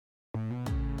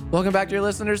Welcome back, dear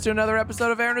listeners, to another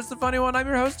episode of Aaron is the Funny One. I'm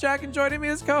your host, Jack, and joining me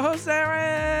is co-host Aaron.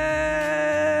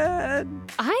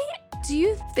 Do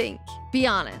you think, be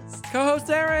honest, Co-host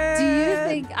Aaron. do you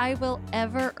think I will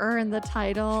ever earn the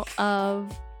title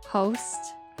of host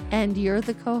and you're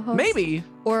the co-host? Maybe.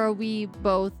 Or are we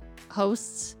both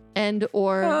hosts and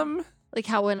or like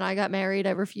how when I got married,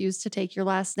 I refused to take your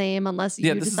last name unless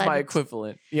you this decided. is my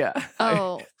equivalent. Yeah.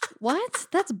 Oh, what?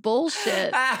 That's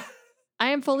bullshit. I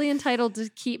am fully entitled to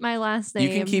keep my last name.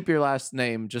 You can keep your last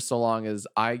name just so long as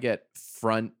I get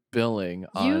front billing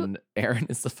on Aaron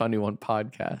is the Funny One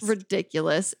podcast.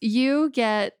 Ridiculous. You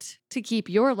get to keep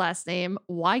your last name.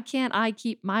 Why can't I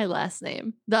keep my last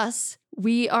name? Thus,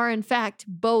 we are in fact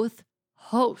both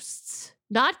hosts,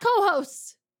 not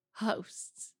co-hosts,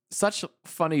 hosts. Such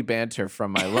funny banter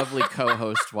from my lovely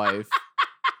co-host wife.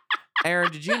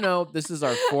 Aaron, did you know this is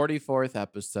our 44th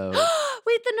episode?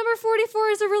 Wait, the number 44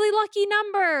 is a really lucky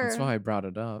number. That's why I brought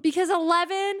it up. Because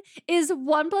 11 is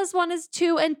 1 + 1 is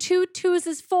 2, and 2 2s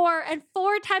is 4, and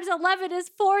 4 times 11 is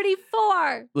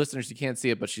 44. Listeners, you can't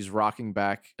see it, but she's rocking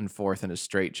back and forth in a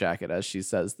straitjacket as she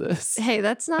says this. Hey,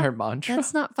 that's not her mantra.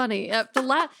 That's not funny. The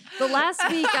last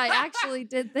week, I actually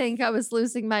did think I was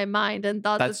losing my mind and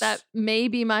thought that may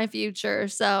be my future.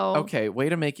 So okay, way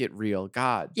to make it real.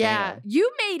 God, yeah, damn.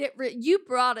 you made it. You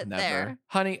brought it Never. there,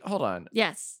 Honey, hold on.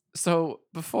 Yes. So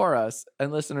before us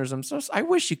and listeners, I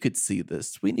wish you could see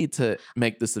this. We need to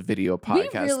make this a video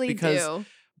podcast. We really because do.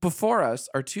 Before us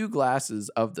are 2 glasses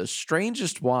of the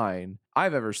strangest wine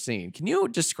I've ever seen. Can you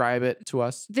describe it to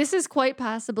us? This is quite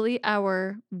possibly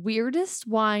our weirdest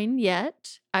wine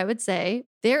yet, I would say.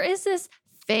 There is this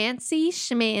fancy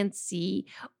schmancy,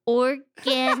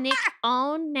 organic,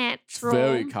 all natural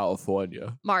Very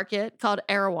California market called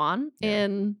Erewhon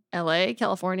in LA,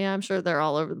 California. I'm sure they're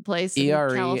all over the place in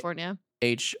California.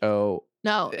 HO.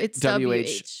 No, it's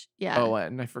WH. Yeah.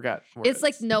 I forgot. It's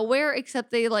like nowhere except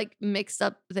they like mixed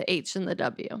up the H and the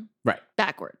W. Right.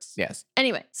 Backwards. Yes.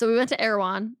 Anyway, so we went to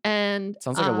Erewhon and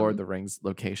sounds like a Lord of the Rings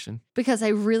location. Because I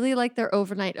really like their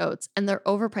overnight oats and they're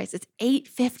overpriced. It's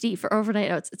 $8.50 for overnight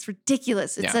oats. It's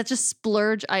ridiculous. It's such a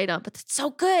splurge item, but it's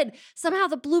so good. Somehow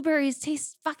the blueberries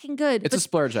taste fucking good. It's a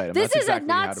splurge item. This That's is exactly a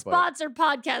not sponsored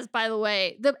podcast, by the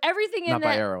way. Everything in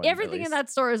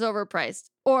that store is overpriced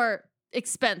or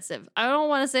expensive. I don't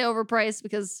want to say overpriced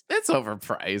because it's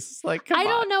overpriced. Like, come I on.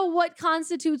 don't know what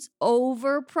constitutes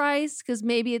overpriced because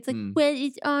maybe it's like, well,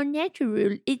 it's all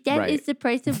natural. That is the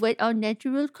price of what all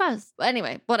natural costs. But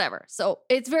anyway, whatever. So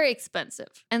it's very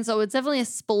expensive. And so it's definitely a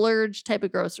splurge type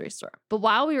of grocery store. But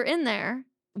while we were in there,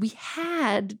 we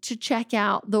had to check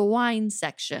out the wine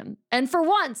section. And for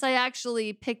once, I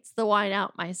actually picked the wine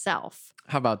out myself.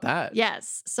 How about that?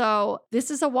 Yes. So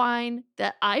this is a wine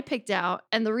that I picked out.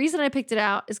 And the reason I picked it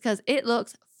out is because it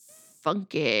looks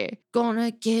funky.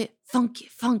 Gonna get funky,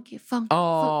 funky, funky.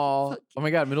 Oh, funky. Oh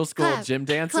my God. Middle school gym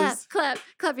dances. Clap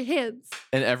your hands.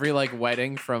 And every like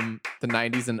wedding from the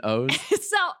 90s and O's.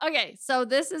 So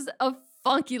this is a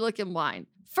funky looking wine.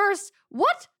 First,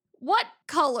 what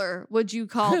color would you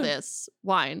call this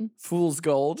wine? Fool's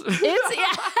gold.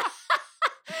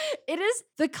 It is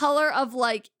the color of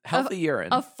like healthy urine.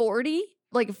 A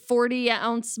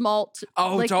 40-ounce malt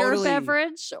totally.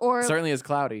 beverage, or certainly is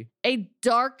cloudy. A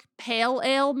dark pale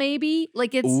ale, maybe.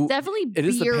 Like it's definitely beer. It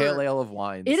is the pale ale of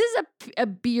wines. It is a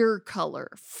beer color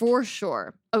for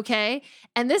sure. Okay,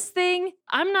 and this thing,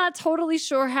 I'm not totally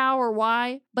sure how or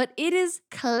why, but it is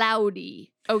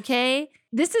cloudy. Okay,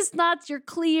 this is not your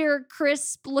clear,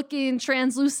 crisp looking,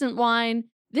 translucent wine.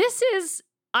 This is,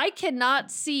 I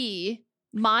cannot see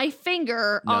my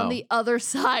finger on the other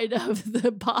side of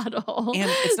the bottle.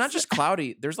 And it's not just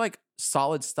cloudy. There's like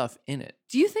solid stuff in it.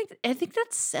 Do you think? I think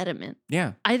that's sediment.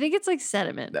 Yeah. I think it's like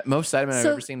sediment. Most sediment I've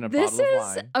ever seen in a bottle of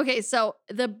wine. Okay, so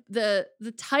the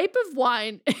type of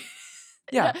wine.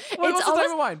 Yeah. What's the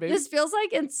type of wine, baby? This feels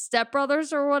like in Step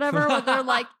Brothers or whatever, where they're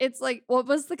like, it's like, what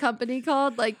was the company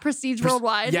called? Like Prestige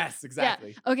Worldwide? Yes, exactly.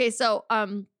 Yeah. Okay, so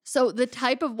the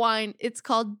type of wine, it's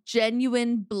called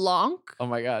Genuine Blanc. Oh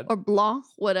my God. Or Blanc,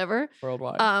 whatever.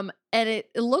 Worldwide. And it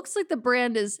looks like the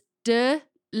brand is De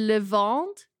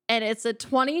Levant, and it's a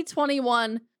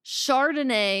 2021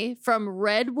 Chardonnay from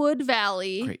Redwood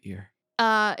Valley. Great year.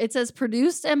 It says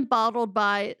produced and bottled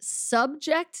by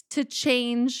Subject to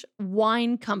Change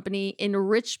Wine Company in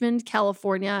Richmond,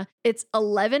 California. It's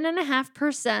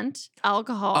 11.5%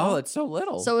 alcohol. Oh, it's so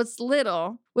little. So it's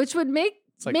little, which would make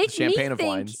like me champagne of think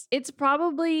wines. It's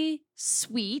probably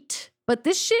sweet. But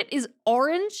this shit is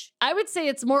orange. I would say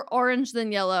it's more orange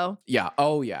than yellow. Yeah.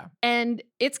 Oh, yeah. And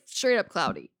it's straight up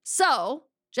cloudy. So,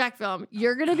 Jack Film,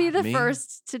 you're going to be the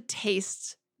first to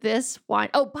taste this wine.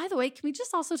 Oh, by the way, can we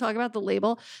just also talk about the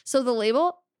label? So the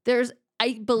label, there's,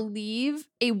 I believe,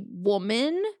 a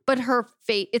woman, but her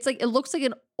face, it's like, it looks like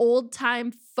an old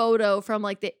time photo from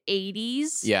like the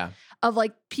 80s. Yeah. Of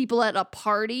like people at a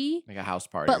party. Like a house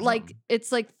party. But like,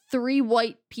 it's like 3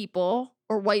 white people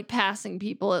or white passing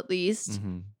people at least.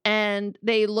 Mm-hmm. And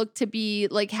they look to be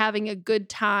like having a good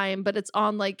time, but it's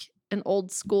on like an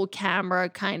old school camera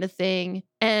kind of thing.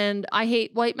 And I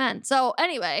hate white men. So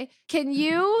anyway, can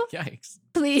you Yikes.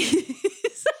 please?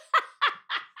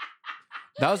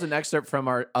 That was an excerpt from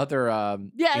our other,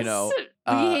 Yes, you know,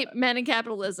 we hate men and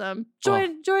capitalism. Join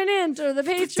in to the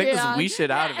Patreon. Take this wee shit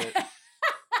out of it.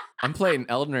 I'm playing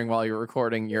Elden Ring while you're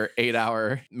recording your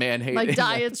 8-hour man hate. My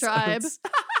diatribe.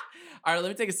 All right, let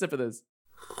me take a sip of this.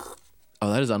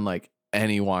 Oh, that is unlike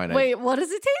any wine. Wait, what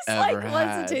does it taste like? ever What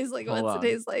had. does it taste like? Hold What's on. it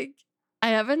taste like? I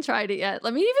haven't tried it yet.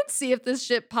 Let me even see if this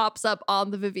shit pops up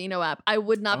on the Vivino app. I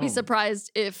would not be Oh.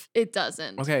 surprised if it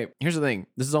doesn't. Okay, here's the thing.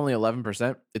 This is only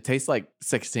 11%. It tastes like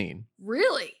 16.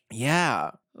 Really?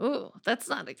 Yeah. Ooh, that's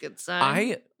not a good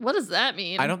sign. What does that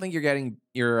mean? I don't think you're getting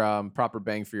your proper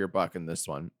bang for your buck in this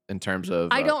one in terms of.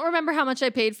 I don't remember how much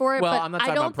I paid for it. Well, but I'm not I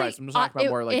talking don't about price. think- I'm just talking about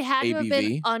more like it had to have been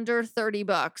ABV. under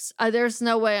 $30. There's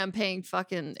no way I'm paying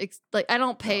fucking like I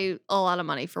don't pay a lot of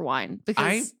money for wine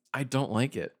because I don't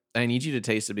like it. I need you to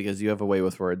taste it because you have a way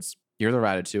with words. You're the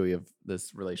ratatouille of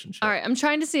this relationship. all right, I'm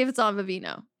trying to see if it's on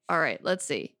Vivino. All right, let's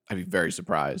see. I'd be very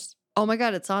surprised. Oh my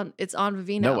god, it's on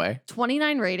Vivino. No way.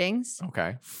 29 ratings.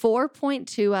 Okay.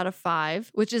 4.2 out of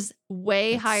 5, which is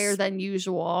way That's- higher than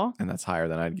usual. And that's higher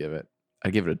than I'd give it.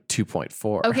 I'd give it a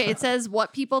 2.4. Okay, it says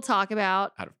what people talk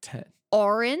about: out of 10.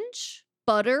 orange,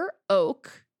 butter,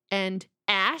 oak, and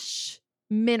ash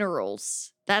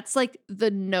minerals. That's like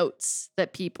the notes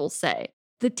that people say.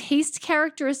 The taste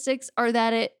characteristics are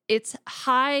that it's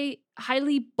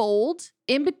highly bold,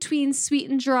 in between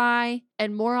sweet and dry,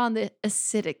 and more on the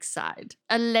acidic side,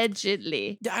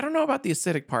 allegedly. Yeah, I don't know about the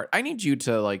acidic part. I need you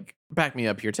to like back me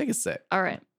up here. Take a sip. All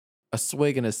right. A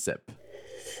swig and a sip.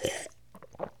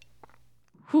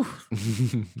 Whew.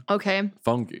 Okay.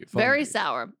 Funky. Very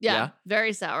sour. Yeah, Yeah?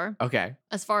 very sour Okay.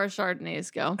 as far as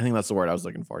Chardonnays go. I think that's the word I was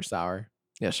looking for. Sour.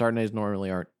 Yeah, Chardonnays normally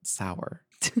aren't sour.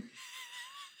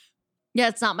 Yeah,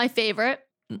 it's not my favorite.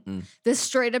 Mm-mm. This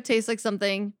straight up tastes like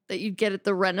something that you'd get at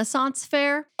the Renaissance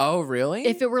Fair. Oh, really?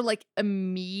 If it were like a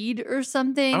mead or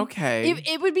something. Okay.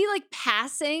 It would be like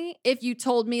passing if you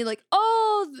told me like,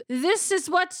 oh, this is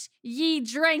what ye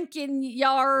drank in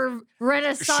your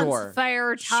Renaissance Sure.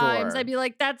 Fair times. Sure. I'd be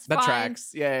like, that's that fine.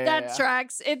 tracks. Yeah. That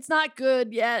tracks. It's not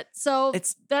good yet. So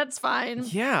It's that's fine.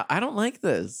 yeah. I don't like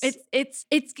this. It's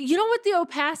you know what the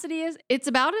opacity is? It's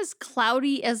about as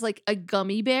cloudy as like a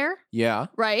gummy bear, yeah.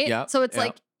 right? Yeah, So it's yeah.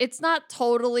 like it's not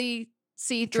totally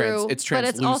see-through, it's but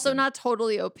it's also translucent. not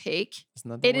totally opaque.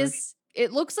 Isn't that the It word? is.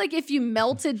 It looks like if you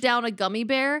melted down a gummy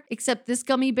bear, except this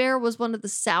gummy bear was one of the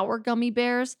sour gummy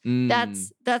bears. Mm,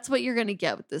 That's what you're gonna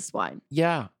get with this wine.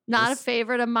 yeah. Not Lis- a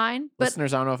favorite of mine, but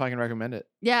Listeners, I don't know if I can recommend it.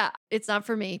 yeah, it's not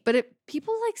for me. But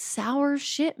people like sour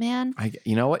shit, man.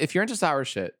 You know what? If you're into sour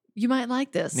shit, You might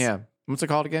like this. yeah. What's it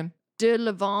called again? De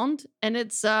Lavande, and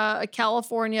it's a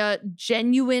California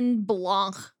genuine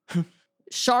Blanc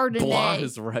Chardonnay, Blanc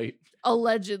is right.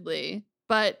 allegedly.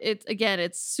 But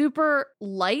it's super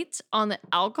light on the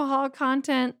alcohol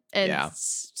content and Yeah.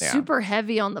 super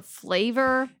heavy on the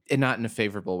flavor. And not in a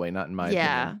favorable way, not in my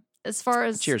Yeah. opinion. As far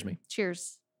as Cheers me.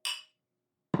 Cheers.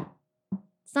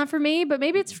 It's not for me, but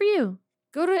maybe it's for you.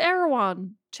 Go to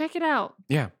Erewhon. Check it out.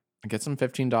 Yeah. Get some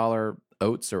 $15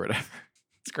 oats or whatever.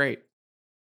 It's great.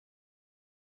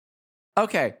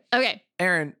 Okay. Okay.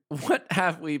 Aaron, what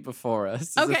have we before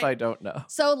us? As if Okay. I don't know.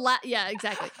 So yeah,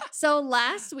 exactly. So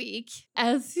last week,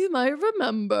 as you might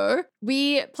remember,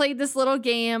 we played this little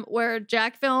game where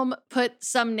Jack Film put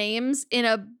some names in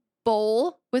a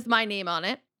bowl with my name on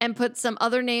it and put some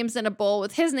other names in a bowl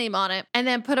with his name on it and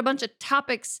then put a bunch of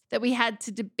topics that we had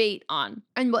to debate on.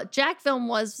 And what Jack Film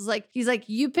was like, he's like,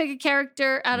 you pick a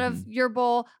character out of your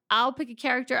bowl, I'll pick a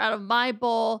character out of my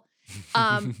bowl.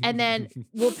 And then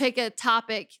we'll pick a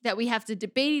topic that we have to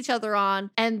debate each other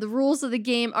on. And the rules of the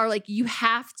game are like, you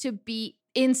have to be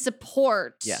in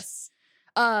support yes.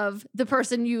 of the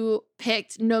person you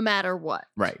picked no matter what.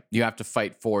 Right. You have to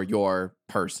fight for your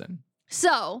person.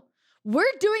 So we're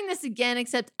doing this again,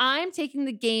 except I'm taking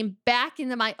the game back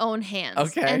into my own hands.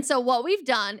 Okay. And so what we've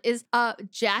done is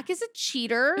Jack is a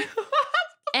cheater.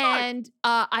 And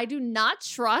I do not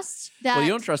trust that. Well, you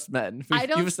don't trust men. I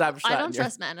don't- You've established that I in don't your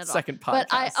trust men at all. second podcast. But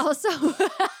I also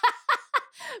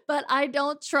But I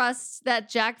don't trust that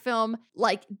Jack Film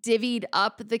like divvied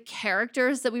up the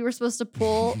characters that we were supposed to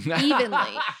pull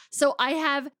evenly. So I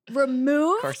have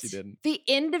removed Of course you didn't. the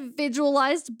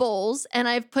individualized bowls and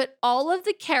I've put all of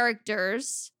the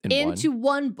characters into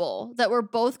one bowl that we're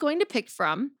both going to pick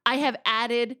from. I have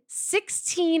added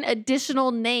 16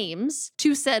 additional names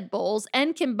to said bowls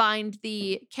and combined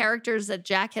the characters that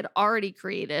Jack had already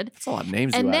created. That's a lot of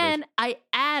names. And then I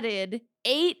added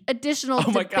 8 additional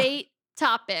debate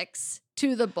topics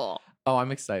to the bowl. Oh,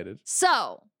 I'm excited.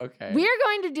 So, okay, we're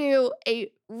going to do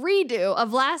a redo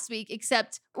of last week,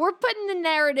 except we're putting the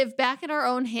narrative back in our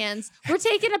own hands. We're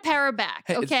taking a power back,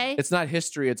 okay? It's not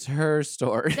history, it's her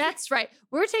story. That's right.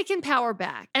 We're taking power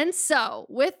back. And so,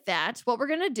 with that, what we're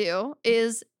going to do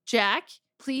is, Jack,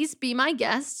 please be my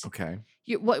guest. Okay.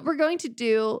 What we're going to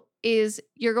do is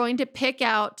you're going to pick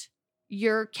out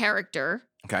your character.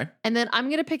 Okay. And then I'm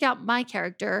going to pick out my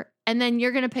character. And then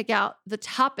you're going to pick out the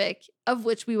topic of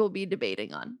which we will be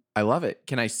debating on. I love it.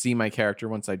 Can I see my character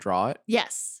once I draw it?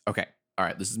 Yes. Okay. All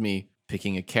right. This is me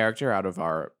picking a character out of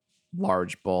our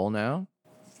large bowl now.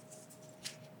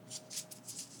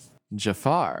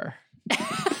 Jafar.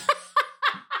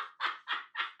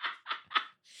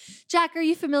 Jack, are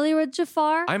you familiar with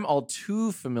Jafar? I'm all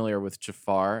too familiar with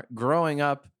Jafar. Growing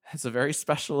up as a very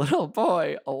special little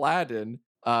boy, Aladdin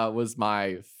was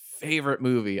my favorite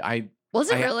movie. Was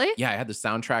it really? Yeah, I had the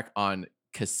soundtrack on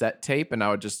cassette tape and I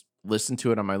would just listen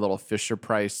to it on my little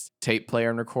Fisher-Price tape player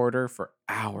and recorder for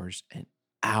hours and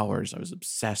hours. I was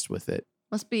obsessed with it.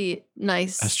 Must be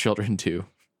nice. As children do.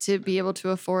 To be able to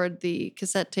afford the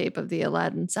cassette tape of the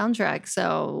Aladdin soundtrack.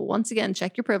 So once again,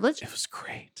 check your privilege. It was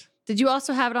great. Did you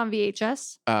also have it on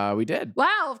VHS? We did.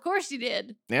 Wow, of course you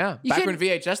did. Yeah. Back when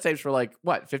VHS tapes were like,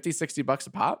 what, 50, 60 bucks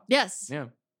a pop? Yes. Yeah,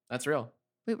 that's real.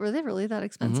 Wait, were they really that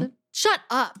expensive? Shut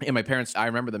up. Yeah, my parents, I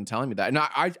remember them telling me that. And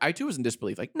I too was in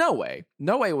disbelief. Like, no way.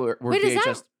 No way were Wait, VHS. Is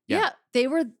that, yeah, they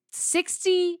were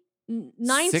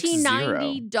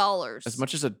 $1990. As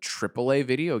much as a AAA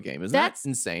video game. Isn't that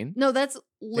insane? No, that's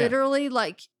literally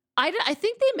like, I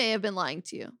think they may have been lying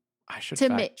to you. I should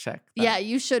fact check that. Yeah,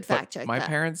 you should fact check my that. My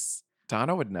parents,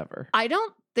 Donna would never. I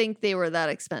don't think they were that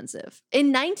expensive.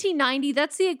 In 1990,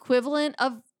 that's the equivalent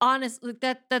of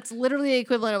that's literally the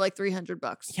equivalent of like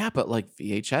 $300. Yeah, but like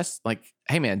VHS, like,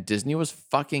 hey man, Disney was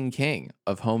fucking king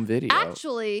of home video.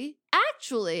 Actually,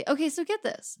 okay, so get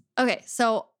this. Okay,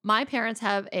 so my parents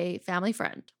have a family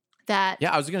friend that.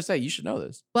 Yeah, I was gonna say you should know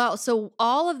this. Well, so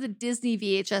all of the Disney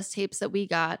VHS tapes that we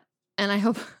got, and I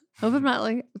hope I'm not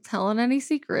like telling any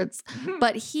secrets,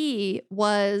 but he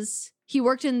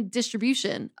worked in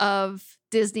distribution of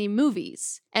Disney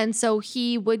movies. And so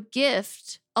he would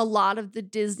gift a lot of the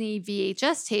Disney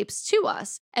VHS tapes to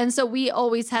us. And so we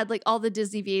always had like all the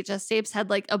Disney VHS tapes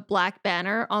had like a black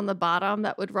banner on the bottom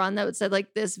that would run that would say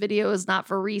like, this video is not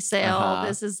for resale.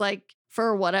 This is like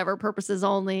for whatever purposes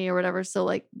only or whatever. So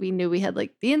like we knew we had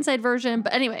like the inside version.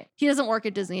 But anyway, he doesn't work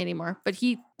at Disney anymore. But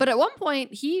at one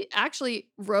point he actually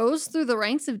rose through the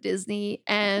ranks of Disney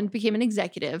and became an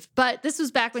executive. But this was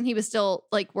back when he was still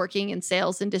like working in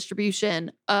sales and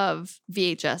distribution of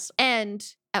VHS. And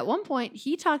at one point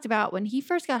he talked about when he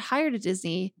first got hired at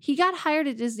Disney, he got hired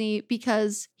at Disney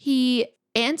because he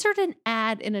answered an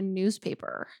ad in a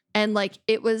newspaper. And like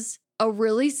it was a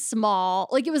really small,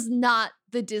 like it was not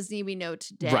the Disney we know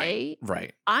today.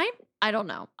 Right. I don't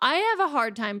know. I have a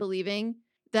hard time believing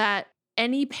that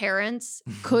any parents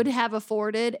could have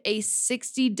afforded a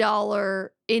 $60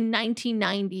 in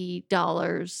 1990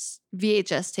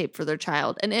 VHS tape for their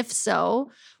child. And if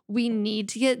so, we need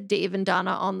to get Dave and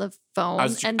Donna on the phone. I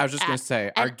was just going to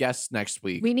say, our guests next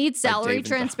week. We need salary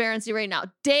transparency right now.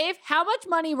 Dave, how much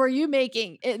money were you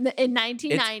making in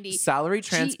 1990? Salary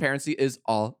transparency is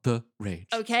all the rage.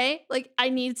 Okay? Like, I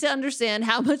need to understand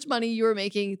how much money you were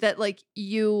making that, like,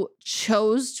 you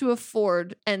chose to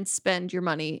afford and spend your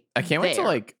money. I can't wait to,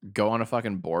 like, go on a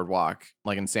fucking boardwalk,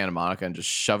 like in Santa Monica, and just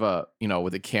shove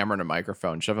with a camera and a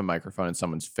microphone, shove a microphone in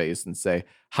someone's face and say,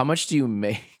 how much do you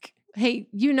make? Hey,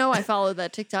 I follow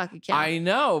that TikTok account. I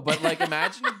know, but like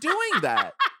imagine doing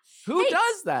that. Who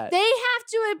does that? They have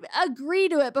to agree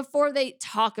to it before they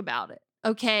talk about it,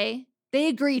 okay? They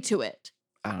agree to it.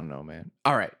 I don't know, man.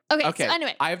 All right. Okay. So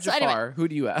anyway. I have Jafar. Who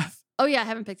do you have? Oh, yeah, I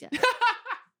haven't picked yet.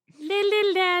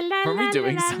 Are we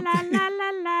doing something?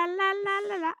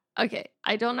 Okay.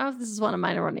 I don't know if this is one of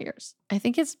mine or one of yours. I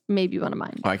think it's maybe one of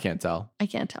mine. Oh, I can't tell. I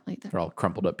can't tell either. They're all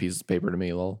crumpled up pieces of paper to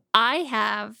me, lol. I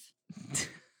have...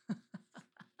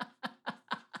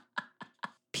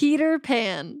 Peter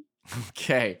Pan.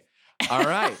 Okay. All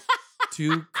right.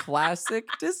 2 classic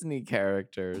Disney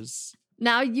characters.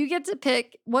 Now you get to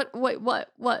pick what?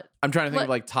 I'm trying to think of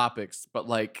like topics, but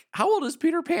like, how old is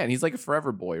Peter Pan? He's like a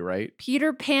forever boy, right?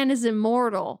 Peter Pan is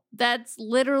immortal. That's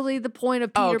literally the point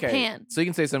of Peter Pan. So you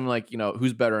can say something like,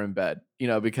 who's better in bed?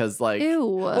 Because like, ew.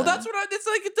 Well, that's what it's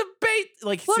like a debate.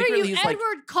 Like, what secretly, are you, he's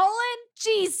Edward like, Cullen?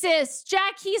 Jesus,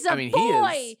 Jack, he's a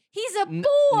boy. He's a boy.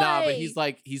 No, but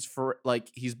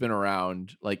he's been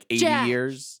around like 80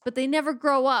 years. But they never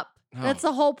grow up. Oh. That's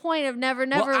the whole point of Never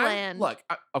Neverland.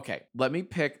 Okay, let me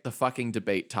pick the fucking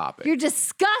debate topic. You're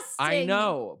disgusting. I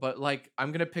know, but like,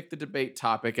 I'm gonna pick the debate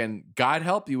topic, and God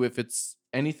help you if it's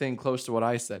anything close to what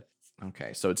I said.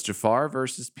 Okay, so it's Jafar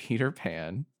versus Peter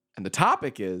Pan, and the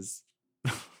topic is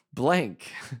blank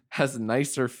has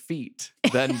nicer feet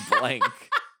than blank.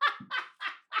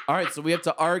 All right, so we have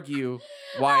to argue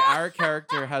why our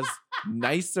character has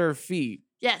nicer feet.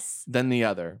 Yes. Than the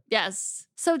other. Yes.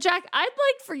 So, Jack, I'd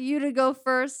like for you to go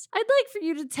first. I'd like for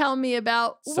you to tell me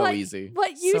about what you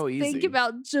think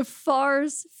about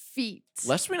Jafar's feet.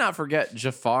 Lest we not forget,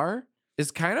 Jafar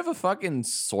is kind of a fucking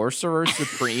sorcerer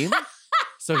supreme.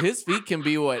 So his feet can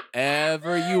be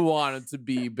whatever you want it to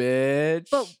be, bitch.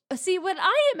 But see, when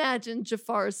I imagine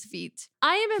Jafar's feet,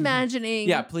 I am imagining...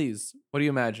 Yeah, please. What do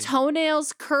you imagine?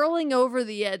 Toenails curling over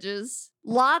the edges.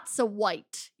 Lots of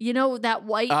white. You know that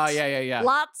white? Yeah.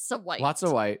 Lots of white. Lots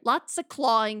of white. Lots of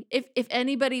clawing. If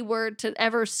anybody were to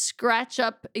ever scratch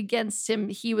up against him,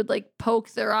 he would like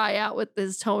poke their eye out with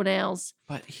his toenails.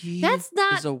 But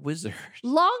is a wizard.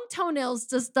 Long toenails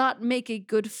does not make a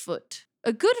good foot.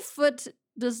 A good foot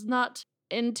does not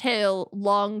entail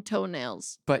long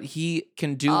toenails. But he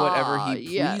can do whatever he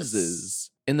pleases. Yes.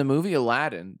 In the movie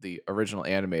Aladdin, the original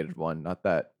animated one, not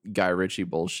that Guy Ritchie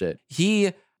bullshit,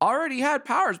 he already had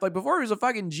powers. Like before he was a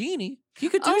fucking genie. He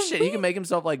could do shit. He could make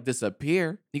himself like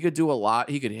disappear. He could do a lot.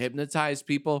 He could hypnotize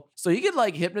people. So he could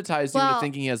like hypnotize you into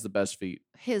thinking he has the best feet.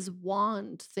 His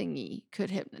wand thingy could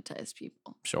hypnotize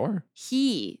people. Sure.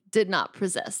 He did not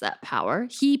possess that power.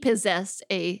 He possessed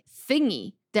a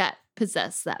thingy that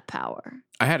possessed that power.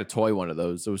 I had a toy one of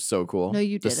those. It was so cool. No,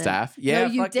 you didn't. The staff. Yeah,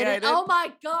 no, you didn't. Oh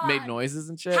my God. Made noises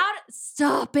and shit.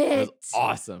 Stop it. It was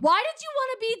awesome. Why did you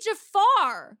want to be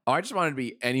Jafar? Oh, I just wanted to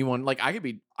be anyone. Like I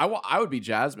would be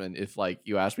Jasmine if like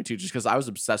you asked me to, just because I was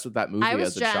obsessed with that movie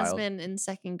as a child. I was Jasmine in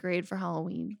second grade for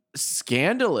Halloween.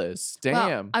 Scandalous. Damn.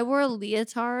 Well, I wore a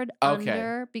leotard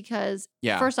under because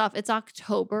first off, it's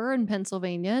October in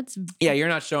Pennsylvania. You're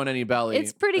not showing any belly.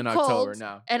 It's pretty in cold. October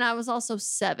now. And I was also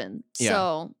 7.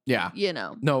 So you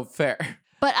know. No, fair.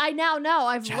 But I now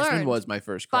know Jasmine learned. Jasmine was my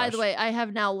first crush. By the way, I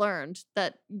have now learned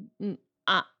that you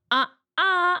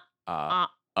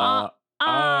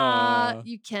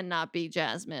cannot be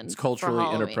Jasmine. It's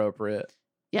culturally inappropriate.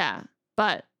 Yeah,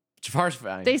 but Jafar's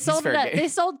fine. They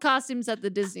sold costumes at the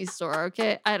Disney store.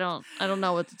 Okay, I don't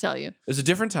know what to tell you. It was a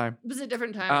different time. It was a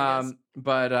different time. I guess.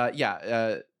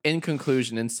 But in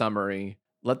conclusion, in summary,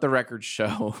 let the record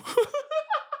show.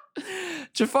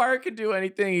 Jafar can do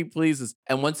anything he pleases.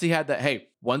 And once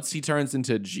he turns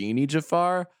into Genie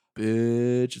Jafar,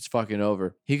 bitch, it's fucking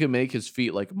over. He can make his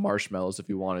feet like marshmallows if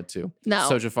he wanted to. No.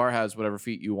 So Jafar has whatever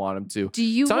feet you want him to.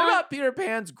 Tell me about Peter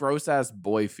Pan's gross ass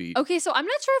boy feet. Okay, so I'm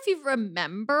not sure if you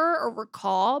remember or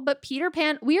recall, but Peter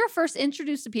Pan, we were first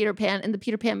introduced to Peter Pan in the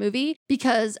Peter Pan movie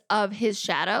because of his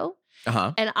shadow.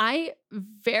 Uh-huh. And I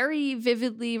very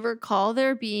vividly recall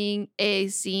there being a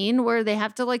scene where they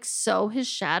have to like sew his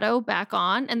shadow back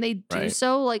on, and they do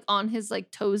so like on his like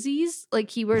toesies.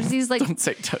 Like he wears these like don't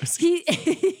say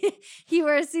toesies. He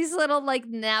wears these little like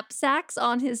knapsacks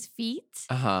on his feet.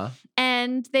 Uh-huh.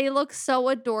 And they look so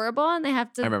adorable, and they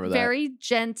have to very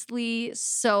gently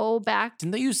sew back.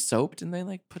 Didn't they use soap? Didn't they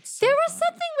like put soap? There was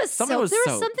something with soap. There was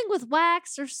something with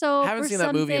wax or soap. I haven't seen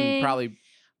that movie in probably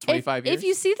 25 years. If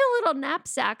you see the little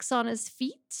knapsacks on his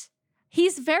feet,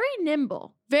 he's very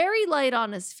nimble, very light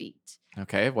on his feet.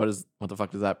 Okay, what the fuck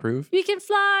does that prove? You can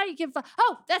fly.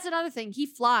 Oh, that's another thing. He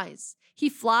flies,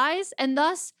 and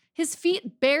thus his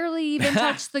feet barely even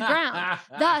touch the ground.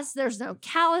 Thus, there's no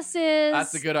calluses.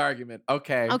 That's a good argument.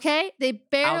 Okay. They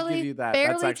barely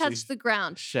touch the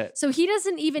ground. Shit. So he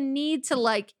doesn't even need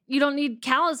to you don't need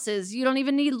calluses. You don't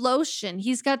even need lotion.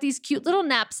 He's got these cute little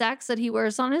knapsacks that he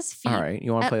wears on his feet. All right.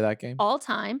 You want to play that game? All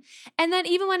time. And then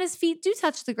even when his feet do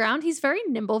touch the ground, he's very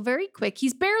nimble, very quick.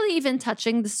 He's barely even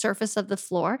touching the surface of the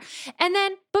floor.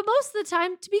 But most of the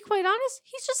time, to be quite honest,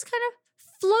 he's just kind of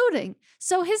floating.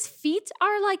 So his feet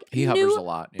are like he hovers a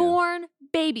lot, born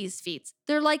baby's feet.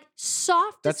 They're like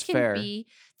soft as can be.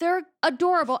 They're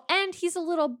adorable. And he's a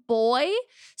little boy.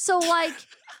 So like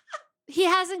he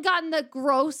hasn't gotten the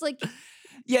gross like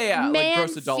man like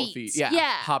gross adult feet. Yeah.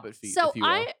 Hobbit feet. So if you will.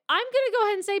 I'm gonna go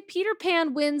ahead and say Peter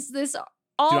Pan wins this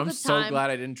all Dude, I'm the so time. glad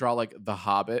I didn't draw like The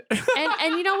Hobbit.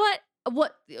 And you know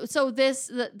what? So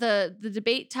the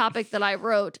debate topic that I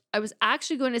wrote, I was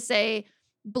actually going to say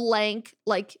blank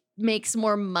like makes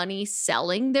more money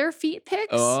selling their feet pics.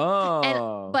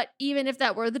 Oh. But even if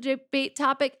that were the debate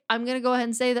topic, I'm gonna go ahead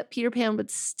and say that Peter Pan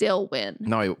would still win.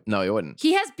 No, he wouldn't.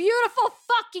 He has beautiful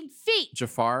fucking feet.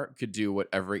 Jafar could do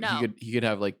whatever. No. He could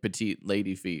have like petite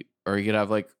lady feet, or he could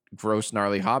have like gross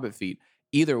gnarly hobbit feet.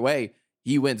 Either way,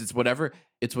 he wins. It's whatever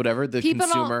the People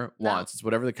consumer no. wants. It's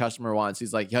whatever the customer wants.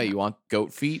 He's like, yeah, you want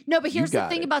goat feet? No, but You here's the got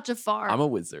thing it. about Jafar. I'm a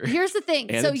wizard. Here's the thing.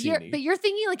 And So a genie. you're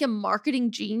thinking like a marketing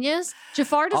genius.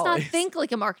 Jafar does not Always. think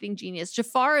like a marketing genius.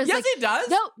 Jafar is Yes, like he does.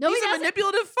 No, he's he a doesn't.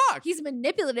 manipulative fuck. He's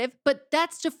manipulative, but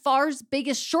that's Jafar's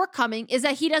biggest shortcoming is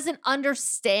that he doesn't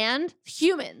understand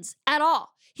humans at all.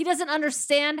 He doesn't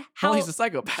understand how he's a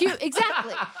psychopath.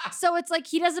 exactly. So it's like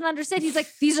he doesn't understand. He's like,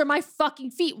 these are my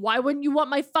fucking feet. Why wouldn't you want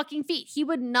my fucking feet? He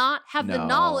would not have the No.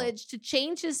 knowledge to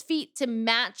change his feet to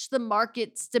match the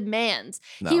market's demands.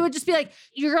 No. He would just be like,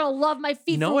 you're gonna love my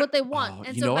feet You know for what? what they want. Oh,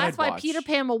 And you so know what that's I'd why watch? Peter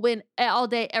Pan will win all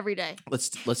day, every day. Let's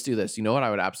do this. You know what? I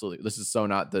would absolutely. This is so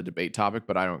not the debate topic,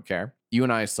 but I don't care. You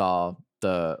and I saw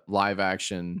the live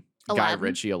action Guy Aladdin?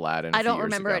 Ritchie Aladdin. I a few don't years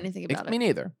remember ago. anything about Me it.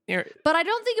 neither. But I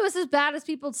don't think it was as bad as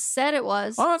people said it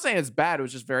was. I'm not saying it's bad. It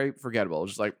was just very forgettable. It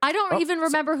was just like I don't oh, even so-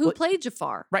 remember who like- played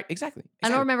Jafar. right. Exactly. I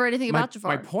don't remember anything about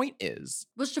Jafar. My point is,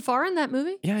 Was Jafar in that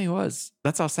movie? yeah, he was.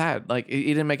 That's how sad. Like he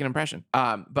didn't make an impression.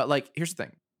 But like, here's the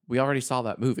thing. We already saw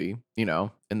that movie, in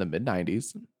the mid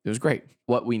 90s. It was great.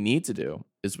 What we need to do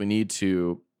is we need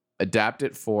to adapt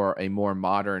it for a more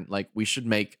modern, like we should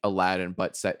make Aladdin,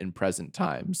 but set in present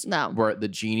times. No. Where the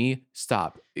genie,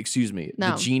 excuse me.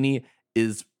 No. The genie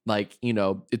is like,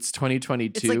 it's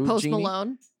 2022. It's like Post Genie.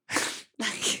 Malone.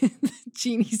 The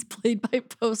genie's played by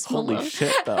Post Malone. Holy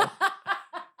shit, though.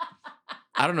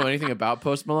 I don't know anything about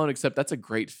Post Malone except that's a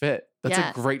great fit. That's Yeah.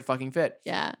 a great fucking fit.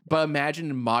 Yeah. But imagine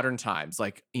in modern times,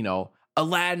 like,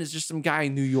 Aladdin is just some guy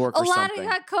in New York or Aladdin something.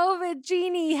 got COVID.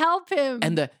 Genie, help him.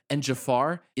 And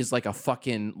Jafar is like a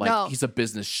fucking No. he's a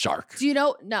business shark. Do you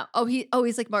know? No.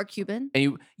 He's like Mark Cuban.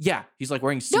 And he's like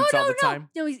wearing suits all the time.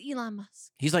 No, he's Elon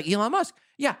Musk. He's like Elon Musk.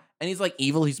 Yeah. And he's like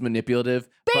evil, he's manipulative,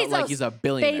 but like Bezos. he's a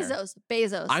billionaire.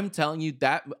 Bezos. I'm telling you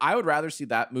that I would rather see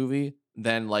that movie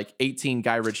than like 18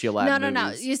 Guy Ritchie Aladdin No.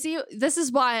 movies. You see, this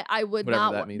is why I would Whatever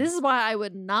not. that means. This is why I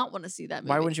would not want to see that movie.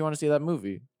 Why wouldn't you want to see that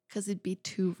movie? Because it'd be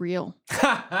too real.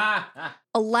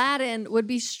 Aladdin would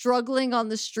be struggling on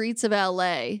the streets of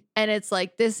LA, and it's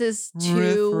like this is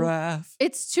too. Riff-raff.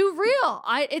 It's too real.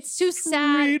 It's too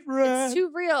sad. Street rat. It's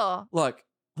too real. Look,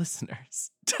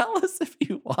 listeners, tell us if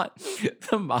you want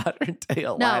the modern day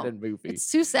Aladdin movie.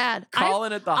 It's too sad. Call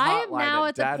in at the hotline. I am now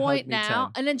at the Dad point Hug Me now,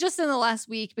 10. and then just in the last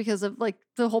week because of like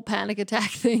the whole panic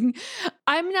attack thing,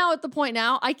 I'm now at the point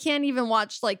now I can't even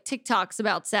watch like TikToks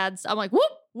about sad. I'm like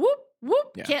whoop whoop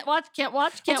whoop. Yeah. Can't watch. to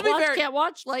be fair- Can't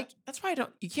watch. Like That's why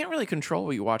you can't really control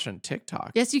what you watch on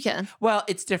TikTok. yes, you can. Well,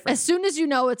 it's different. As soon as you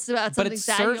know it's about but something it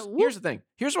sad, serves, you go, whoop. here's the thing.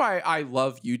 Here's why I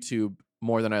love YouTube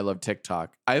more than I love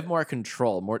TikTok. I have more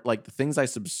control. More like the things I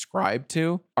subscribe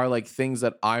to are like things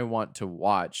that I want to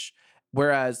watch.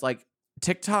 Whereas like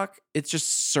TikTok, it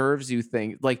just serves you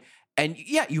things like, and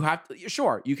yeah, you have to,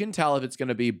 sure, you can tell if it's going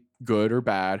to be good or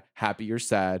bad, happy or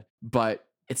sad, but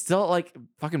it still like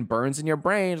fucking burns in your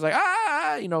brain. It's like,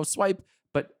 swipe,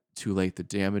 but too late. The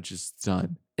damage is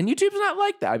done. And YouTube's not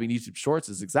like that. I mean, YouTube Shorts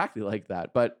is exactly like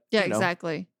that, but Yeah,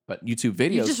 exactly. But YouTube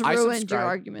videos, You just I ruined your subscribe.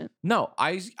 argument. No,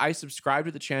 I subscribe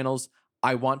to the channels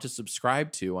I want to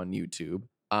subscribe to on YouTube.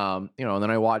 And then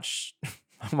I watch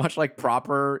like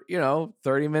proper,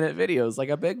 30-minute videos like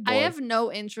a big boy. I have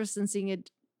no interest in seeing it.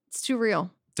 It's too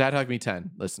real. Dad Hug Me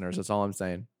 10, listeners. That's all I'm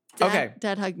saying. Dad, Okay.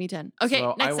 Dad hug me 10. Okay,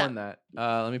 So next I won up.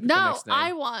 that. Let me pick the No, next name.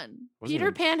 I won. Wasn't Peter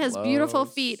even Pan has beautiful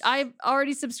close. feet. I've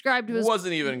already subscribed to his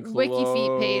Wasn't even close. Wiki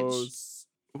feet page.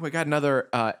 Oh, I got another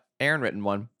Aaron written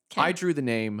one. 'Kay. I drew the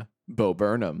name Bo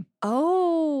Burnham.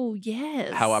 Oh,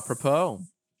 yes. How apropos.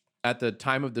 At the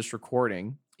time of this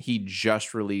recording, he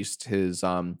just released his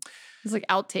It's like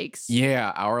outtakes.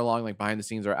 hour-long like behind the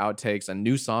scenes or outtakes and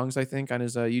new songs, I think, on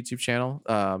his YouTube channel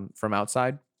from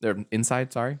outside. They're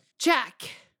inside, sorry. Jack,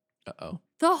 Uh-oh.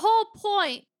 the whole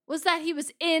point was that he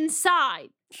was inside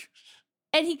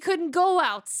and he couldn't go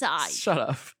outside. Shut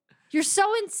up. You're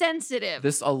so insensitive.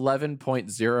 This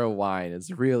 11.0 wine is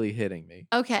really hitting me.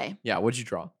 Okay, Yeah, what'd you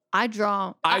draw? I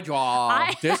draw. I draw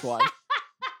I- this one.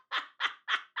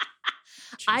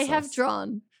 I have Jesus.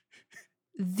 drawn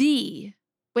the.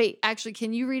 Wait, actually,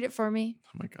 can you read it for me? Oh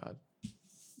my God.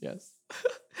 Yes.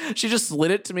 She just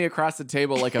slid it to me across the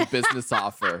table like a business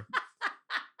offer.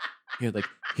 Here, like,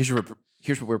 here's what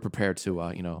we're prepared to,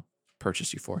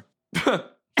 purchase you for.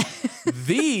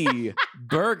 The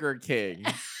Burger King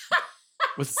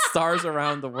with stars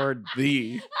around the word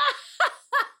the.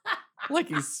 Like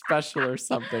he's special or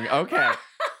something. Okay.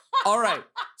 All right.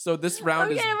 So this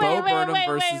round is Bo Burnham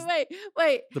versus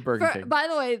the Burger King. By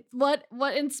the way,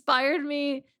 what inspired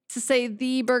me to say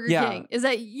the Burger King is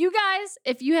that you guys,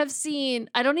 if you have seen,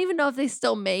 I don't even know if they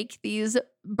still make these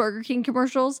Burger King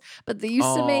commercials, but they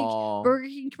used to make Burger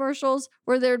King commercials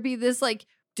where there'd be this like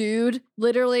dude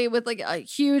literally with like a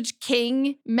huge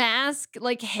king mask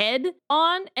like head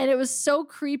on, and it was so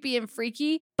creepy and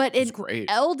freaky. But in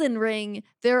Elden Ring,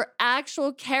 there are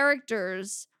actual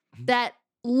characters that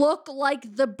look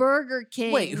like the Burger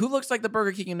King. Wait, who looks like the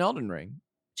Burger King in Elden Ring?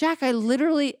 Jack, I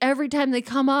literally, every time they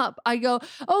come up, I go,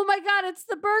 oh my God, it's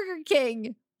the Burger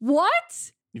King.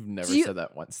 What? You've never said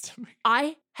that once to me.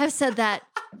 I have said that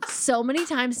so many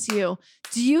times to you.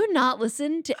 Do you not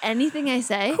listen to anything I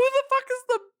say? Who the fuck is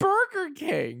the Burger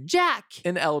King? Jack.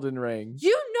 In Elden Ring.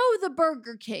 You know the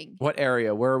Burger King. What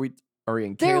area? Where are we? Are we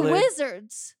in They're Caelid?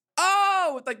 wizards.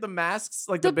 Oh, with like the masks,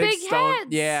 like the big stone. Heads.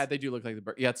 Yeah, they do look like the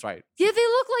Burger. Yeah, that's right. Yeah, they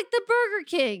look like the Burger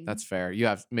King. That's fair.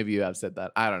 Maybe you have said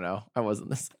that. I don't know. I wasn't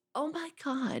listening. Oh my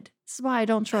God. This is why I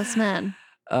don't trust men.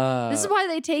 This is why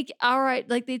they take our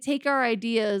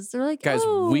ideas. They're like, guys,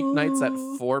 weeknights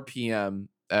at 4 p.m.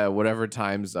 Whatever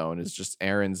time zone is just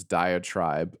Aaron's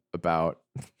diatribe about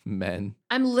men.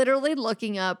 I'm literally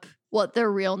looking up what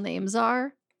their real names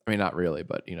are. I mean, not really,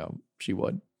 but she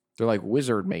would. They're like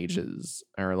wizard mages,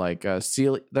 or like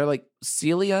Celia. They're like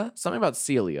Celia. Something about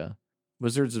Celia.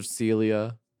 Wizards of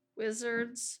Celia.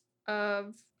 Wizards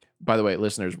of. By the way,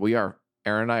 listeners,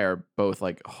 Aaron and I are both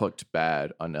like hooked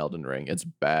bad on Elden Ring. It's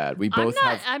bad.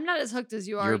 I'm not as hooked as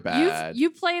you are. You're bad.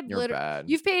 You've played. You're bad.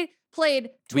 You've played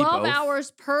 12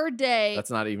 hours per day. That's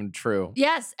not even true.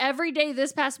 Yes, every day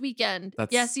this past weekend.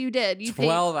 Yes, you did. You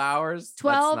 12 hours?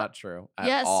 12. That's not true.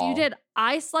 Yes, you did.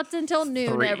 I slept until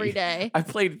noon every day. I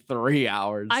played 3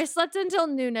 hours. I slept until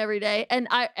noon every day. And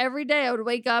every day I would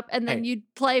wake up and then you'd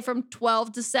play from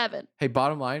 12 to 7. Hey,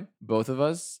 bottom line, both of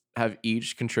us have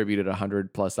each contributed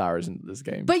 100+ hours into this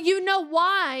game. But you know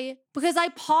why? Because I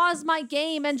pause my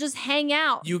game and just hang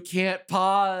out. You can't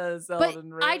pause,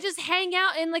 Elden Ring. I just hang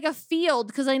out in like a field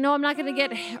because I know I'm not going to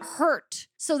get hurt.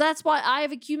 So that's why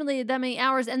I've accumulated that many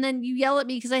hours. And then you yell at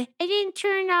me because I didn't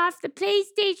turn off the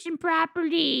PlayStation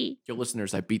properly. Yo,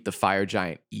 listeners, I beat the fire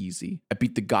giant easy. I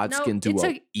beat the Godskin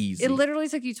duo easy. It literally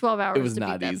took you 12 hours. It was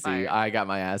not easy. I got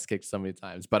my ass kicked so many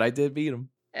times, but I did beat him.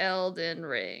 Elden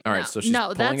Ring. All right, so she's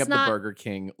pulling up the Burger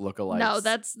King lookalikes. No,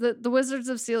 that's the Wizards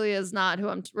of Celia is not who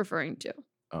I'm referring to.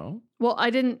 Oh? Well,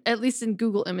 I didn't, at least in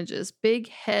Google Images. Big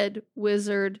head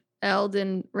wizard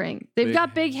Elden Ring. They've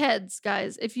got big heads,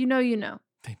 guys. If you know, you know.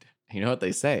 You know what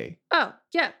they say. Oh,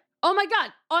 yeah. Oh my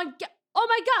God. Oh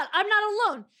my God. I'm not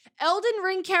alone. Elden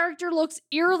Ring character looks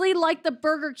eerily like the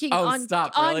Burger King on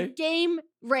Game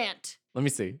Rant. Let me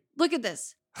see. Look at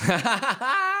this.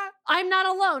 I'm not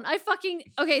alone.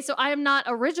 Okay, so I am not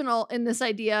original in this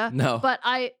idea. No. But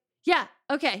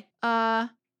okay.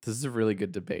 This is a really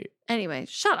good debate. Anyway,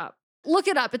 shut up. Look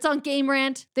it up. It's on Game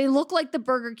Rant. They look like the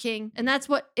Burger King, and that's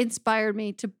what inspired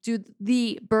me to do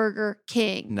the Burger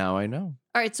King. Now I know.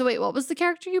 All right, so wait, what was the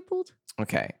character you pulled?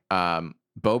 Okay.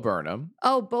 Bo Burnham.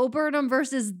 Oh, Bo Burnham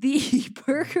versus the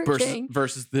Burger King.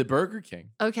 Versus the Burger King.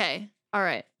 Okay. All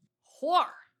right. Whore.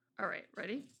 All right,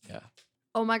 ready? Yeah.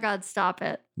 Oh my God, stop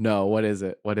it. No, what is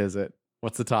it? What is it?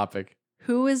 What's the topic?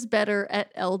 Who is better at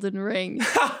Elden Ring?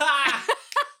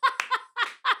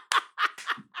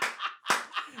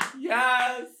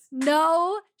 Yes.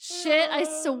 No shit. I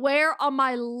swear on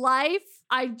my life,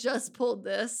 I just pulled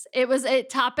this. It was a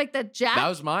topic that That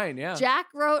was mine, yeah. Jack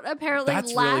wrote apparently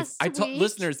last week.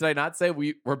 Listeners, did I not say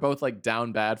we're both like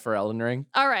down bad for Elden Ring?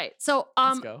 All right. So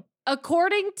let's go.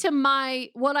 According to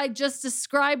what I just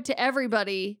described to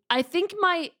everybody, I think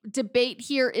my debate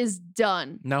here is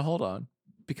done. Now hold on.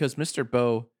 Because Mr.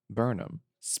 Bo Burnham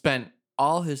spent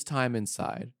all his time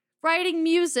inside. Writing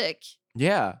music.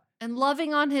 Yeah. And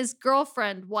loving on his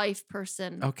girlfriend, wife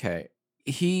person. Okay.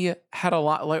 He had a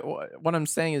lot, like what I'm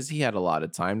saying is he had a lot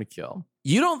of time to kill.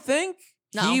 You don't think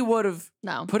he would have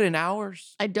put in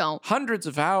hours? I don't. Hundreds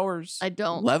of hours. I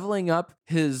don't. Leveling up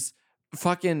his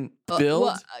fucking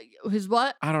build. His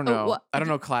what? I don't know. I don't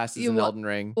know classes in Elden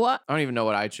Ring. What? I don't even know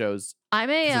what I chose.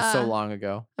 It's so long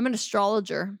ago. I'm an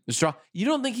astrologer. You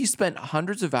don't think he spent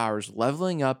hundreds of hours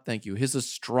leveling up? Thank you. His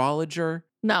astrologer?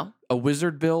 No. A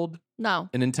wizard build? No.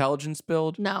 An intelligence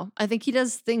build? No. I think he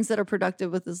does things that are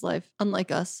productive with his life,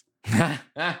 unlike us.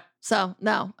 So,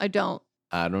 no, I don't.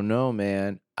 I don't know,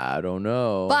 man. I don't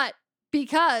know. But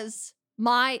because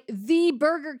the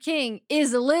Burger King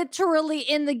is literally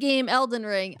in the game Elden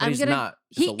Ring. But he's not.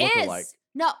 It's a lookalike.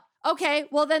 No. Okay,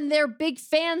 well then they're big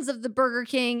fans of the Burger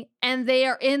King and they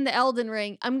are in the Elden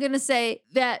Ring. I'm going to say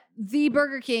that the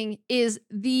Burger King is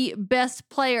the best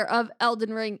player of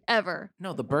Elden Ring ever.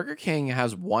 No, the Burger King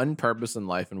has one purpose in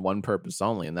life and one purpose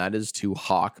only, and that is to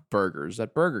hawk burgers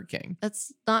at Burger King.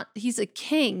 That's not, he's a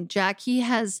king, Jack. He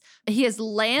has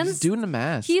lands. He's doing a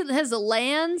mask. He has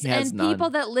lands and people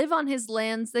that live on his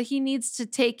lands that he needs to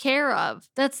take care of.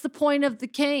 That's the point of the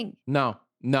king.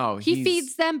 No, he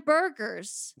feeds them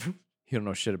burgers. You don't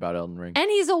know shit about Elden Ring. And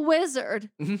he's a wizard.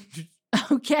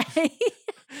 Okay.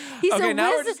 He's a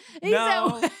wizard. He's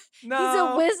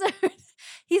a wizard.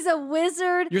 He's a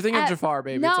wizard. You're thinking of Jafar,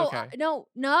 baby. No, it's okay.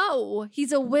 No.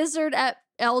 He's a wizard at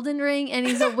Elden Ring and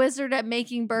he's a wizard at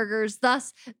making burgers.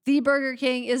 Thus, the Burger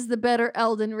King is the better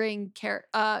Elden Ring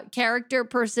character,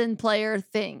 person, player,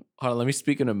 thing. Hold on, let me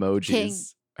speak in emojis. King.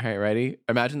 All right, ready?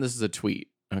 Imagine this is a tweet,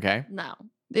 okay? No.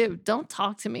 Dude, don't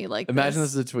talk to me like Imagine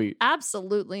this is a tweet.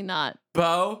 Absolutely not.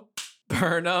 Bo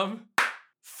Burnham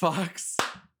fucks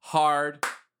hard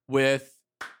with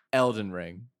Elden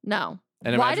Ring. No.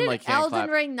 And why did like Elden clap.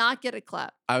 Ring not get a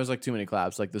clap? I was like, too many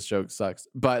claps. Like, this joke sucks.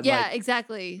 But yeah,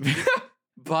 exactly.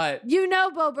 But you know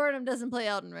Bo Burnham doesn't play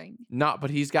Elden Ring.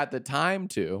 But he's got the time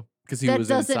to because he was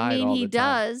inside all the time. That doesn't mean he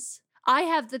does. I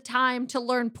have the time to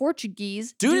learn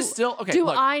Portuguese. Dude is still okay. Do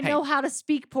I know how to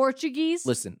speak Portuguese?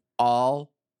 Listen, all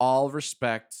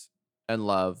respect and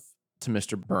love to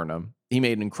Mr. Burnham. He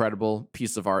made an incredible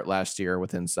piece of art last year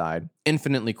with Inside.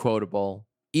 Infinitely quotable,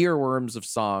 earworms of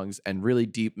songs, and really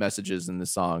deep messages in the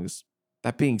songs.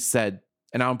 That being said,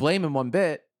 and I don't blame him one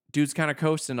bit, dude's kind of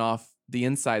coasting off the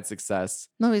Inside success.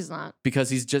 No, he's not. Because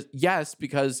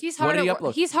because he's hard at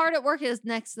work. He's hard at work at his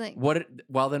next thing. Why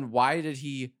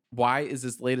is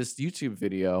his latest YouTube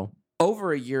video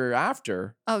over a year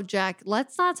after? Oh, Jack,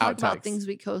 let's not talk about things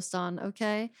we coast on,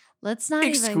 okay? Let's not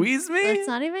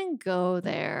even go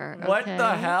there. Okay? What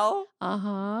the hell?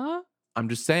 Uh-huh. I'm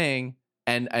just saying,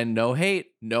 and no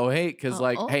hate, because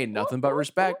hey, nothing but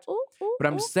respect. But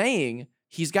I'm just saying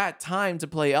he's got time to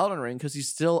play Elden Ring because he's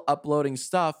still uploading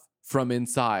stuff from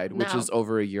Inside, which is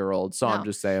over a year old. So I'm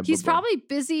just saying. He's probably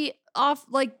busy off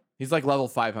He's like level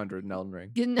 500 in Elden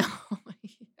Ring. You know.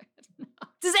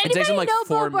 Does anybody know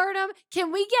Bo Burnham?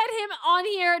 Can we get him on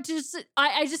here to just,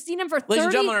 I just need him for 30. Ladies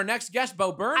and gentlemen, our next guest,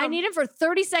 Bo Burnham. I need him for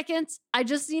 30 seconds. I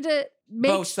just need to make.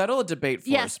 Bo, settle a debate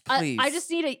for us, please. I just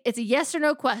need it's a yes or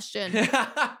no question.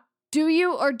 Do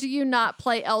you or do you not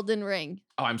play Elden Ring?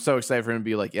 Oh, I'm so excited for him to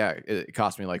be like, yeah, it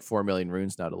cost me like 4 million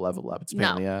runes now to level up. It's a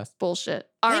pain in the ass. Bullshit.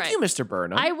 Thank you, Mr.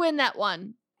 Burnham. I win that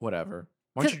one. Whatever.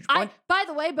 By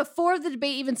the way, before the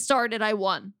debate even started, I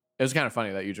won. It was kind of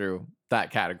funny that you drew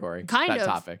that category. That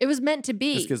topic. It was meant to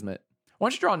be. It's kismet. Why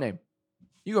don't you draw a name?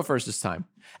 You go first this time.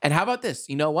 And how about this?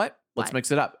 You know what? Let's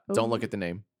mix it up. Ooh. Don't look at the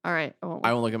name. All right.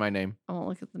 I won't look at my name. I won't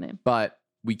look at the name. But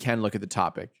we can look at the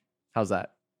topic. How's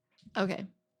that? Okay.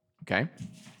 Okay.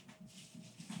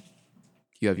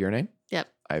 You have your name? Yep.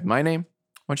 I have my name.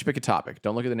 Why don't you pick a topic?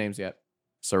 Don't look at the names yet.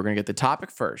 So we're going to get the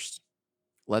topic first.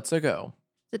 Let's go.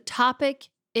 The topic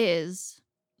is...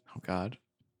 Oh, God.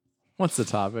 What's the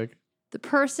topic? The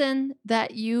person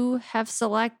that you have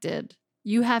selected,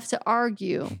 you have to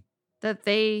argue that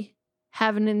they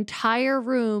have an entire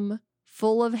room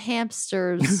full of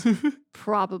hamsters,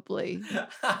 probably.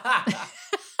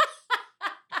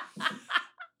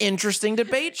 Interesting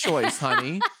debate choice,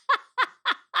 honey.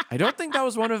 I don't think that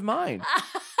was one of mine.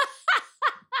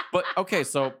 But okay,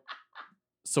 so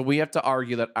we have to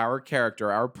argue that our character,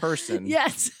 our person,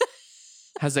 yes,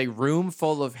 has a room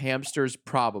full of hamsters,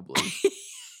 probably.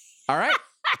 All right.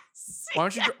 Why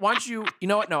don't you? You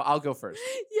know what? No, I'll go first.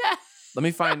 Yeah. Let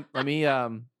me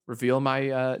reveal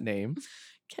my name.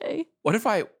 Okay. What if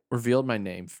I revealed my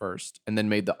name first and then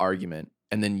made the argument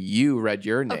and then you read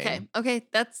your name? Okay.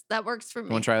 That works for me.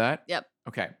 You want to try that? Yep.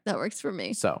 Okay. That works for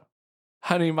me. So,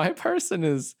 honey, my person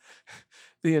is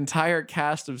the entire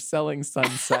cast of Selling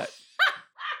Sunset.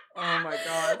 Oh my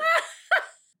God.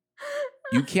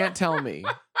 You can't tell me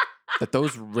that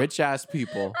those rich ass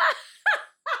people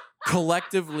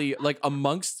collectively, like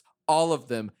amongst all of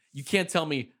them, you can't tell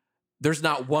me there's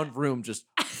not one room just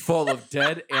full of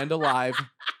dead and alive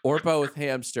or both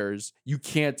hamsters. You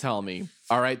can't tell me.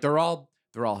 All right. They're all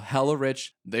hella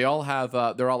rich. They all have,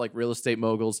 they're all like real estate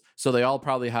moguls. So they all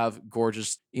probably have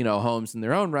gorgeous, homes in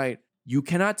their own right. You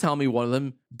cannot tell me one of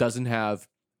them doesn't have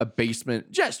a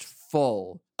basement just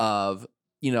full of,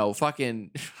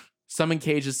 fucking some in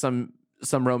cages, some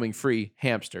roaming free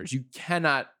hamsters. You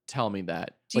cannot tell me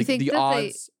that. Do you think the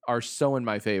odds are so in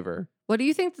my favor? What do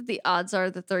you think that the odds are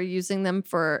that they're using them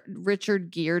for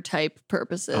Richard Gere type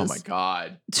purposes? Oh my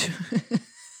God.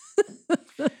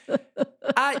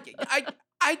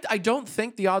 I don't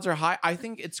think the odds are high. I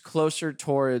think it's closer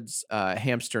towards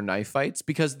hamster knife fights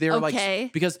because they're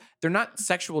because they're not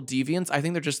sexual deviants. I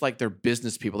think they're just like they're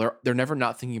business people. They're never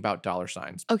not thinking about dollar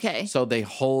signs. Okay. So they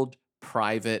hold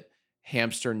private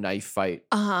hamster knife fight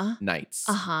nights.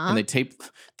 And they tape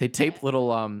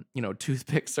little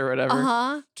toothpicks or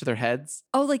whatever to their heads.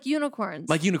 Oh, like unicorns.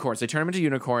 Like unicorns. They turn them into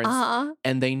unicorns.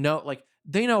 And they know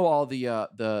all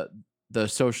the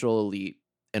social elite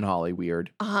in Hollywood.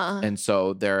 And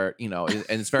so they're, and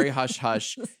it's very hush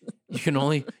hush. You can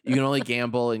only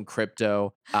gamble in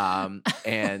crypto.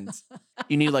 And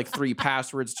you need like 3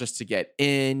 passwords just to get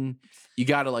in. You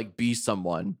got to like be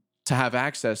someone to have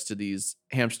access to these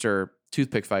hamster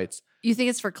toothpick fights. You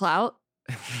think it's for clout?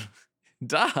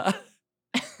 Duh.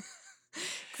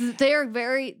 They're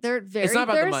very it's not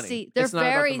about thirsty. The money. They're it's not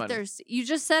very about the money. thirsty. You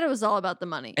just said it was all about the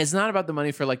money. It's not about the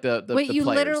money for like the Wait, the you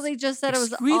players. literally just said it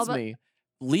was all about me.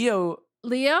 Leo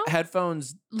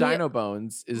headphones Leo? Dino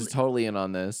Bones is totally in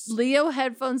on this. Leo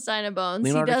headphones Dino Bones.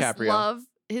 Leonardo he does DiCaprio. love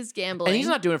his gambling. And he's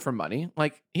not doing it for money.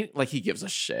 He gives a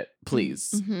shit.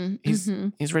 Please.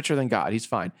 He's richer than God. He's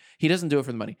fine. He doesn't do it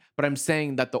for the money. But I'm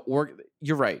saying that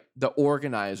you're right. The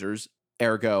organizers,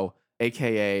 ergo,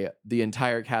 aka the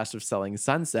entire cast of Selling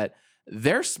Sunset,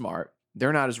 they're smart.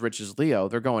 They're not as rich as Leo.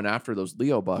 They're going after those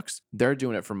Leo bucks. They're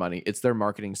doing it for money. It's their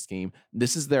marketing scheme.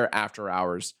 This is their after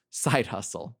hours side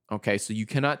hustle. Okay. So you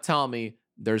cannot tell me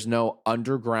there's no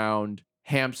underground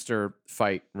hamster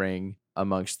fight ring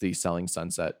amongst the Selling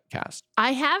Sunset cast.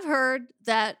 I have heard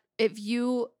that if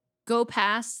you go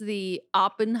past the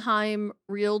Oppenheim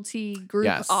Realty Group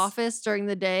office during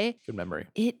the day, good memory,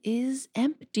 it is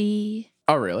empty.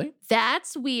 Oh, really?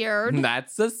 That's weird.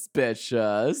 That's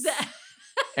suspicious.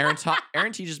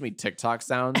 Aaron teaches me TikTok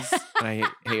sounds, and I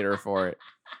hate her for it.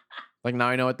 Like, now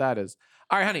I know what that is.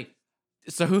 All right, honey.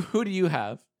 So who do you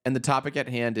have? And the topic at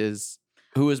hand is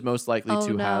who is most likely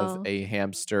to have a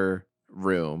hamster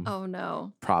room? Oh,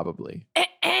 no. Probably.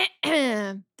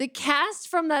 The cast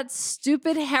from that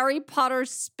stupid Harry Potter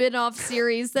spin-off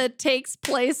series that takes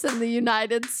place in the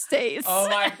United States. Oh,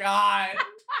 my God.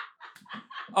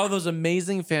 Oh, those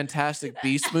amazing Fantastic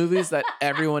Beasts movies that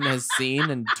everyone has seen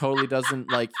and totally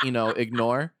doesn't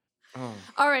ignore. Oh.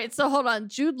 All right, so hold on.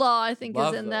 Jude Law, I think,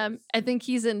 Love is in those. them. I think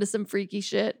he's into some freaky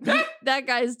shit. That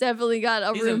guy's definitely got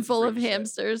a room full of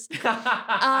hamsters.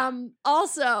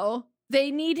 Also,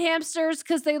 they need hamsters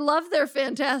because they love their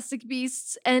Fantastic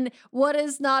Beasts. And what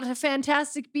is not a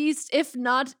Fantastic Beast if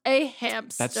not a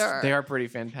hamster? They are pretty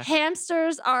fantastic.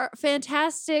 Hamsters are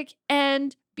fantastic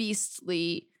and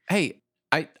beastly. Hey,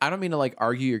 I don't mean to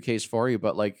argue your case for you,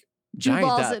 but Jude Johnny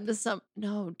Law's Depp, into some.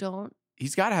 No, don't.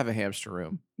 he's got to have a hamster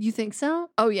room. You think so?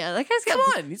 Oh yeah, that guy's got.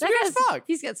 Come on, he's weird as fuck.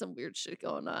 He's got some weird shit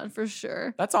going on for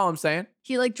sure. That's all I'm saying.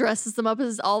 He dresses them up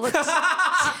as all the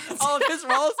all of his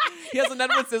roles. He has an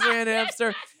Edward Scissorhand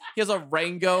hamster. He has a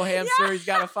Rango hamster. Yeah. He's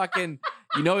got a fucking,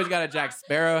 he's got a Jack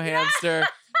Sparrow hamster,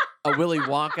 a Willy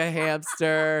Wonka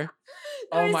hamster.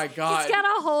 Oh my God. He's got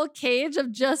a whole cage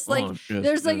of just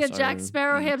there's a Jack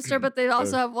Sparrow hamster, but they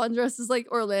also have one dressed as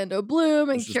Orlando Bloom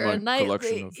and Keira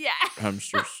Knightley. Yeah.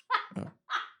 Hamsters.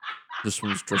 This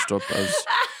one's dressed up as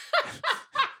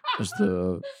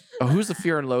who's the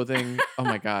Fear and Loathing? Oh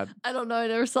my God. I don't know. I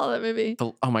never saw that movie.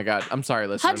 Oh my God. I'm sorry,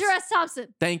 listeners. Hunter S. Thompson.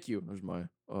 Thank you. There's my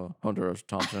Hunter S.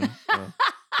 Thompson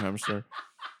hamster.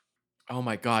 Oh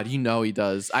my God, he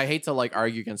does. I hate to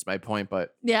argue against my point, but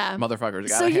yeah, motherfuckers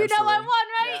got so a you know I room. won,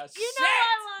 right? Yeah, you know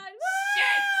I won.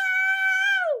 Shit.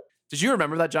 Did you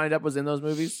remember that Johnny Depp was in those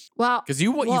movies? Well, because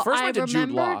you first went to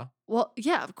Jude Law. Well,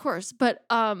 yeah, of course, but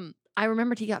I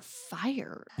remembered he got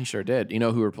fired. He sure did. You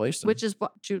know who replaced him? Which is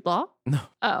what, Jude Law? No.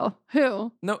 Oh,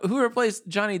 who? No, who replaced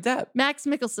Johnny Depp? Max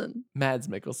Mikkelsen. Mads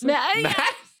Mikkelsen.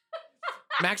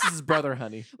 Max is his brother,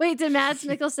 honey. Wait, did Mads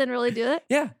Mikkelsen really do it?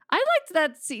 Yeah. I liked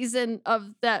that season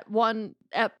of that one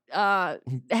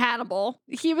Hannibal.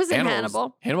 He was in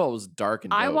Hannibal. Hannibal was dark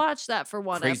and dope. I watched that for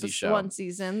one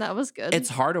season. That was good. It's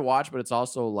hard to watch, but it's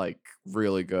also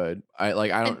really good. I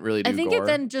don't really do I think gore, it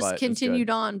then just continued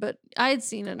on, but I had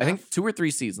seen enough. I think 2 or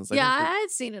 3 seasons. I had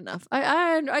seen enough.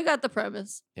 I got the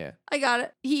premise. Yeah. I got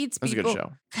it. He eats people. It was a good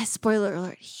show. Guys, spoiler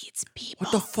alert. He eats people.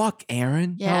 What the fuck,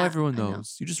 Aaron? Yeah, now everyone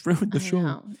knows. You just ruined the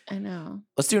show. I know.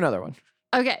 Let's do another one.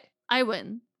 Okay. I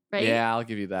win. Right? Yeah, I'll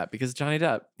give you that because Johnny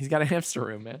Depp, he's got a hamster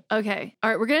room, man. Okay. All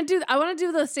right. I want to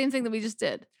do the same thing that we just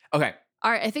did. Okay.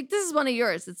 All right. I think this is one of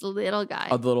yours. It's a little guy.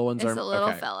 Oh, the little ones It's a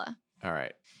little fella. All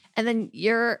right. And then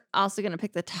you're also going to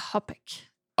pick the topic.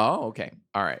 Oh, okay.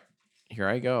 All right. Here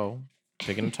I go.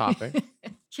 picking a topic.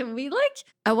 Can we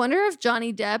I wonder if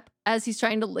Johnny Depp, as he's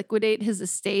trying to liquidate his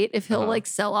estate, if he'll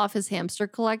sell off his hamster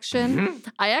collection.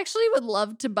 I actually would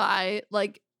love to buy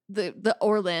the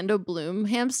Orlando Bloom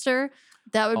hamster.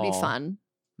 That would be fun.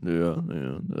 Yeah.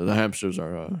 The hamsters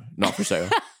are not for sale.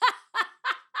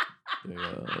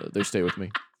 They stay with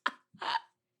me.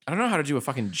 I don't know how to do a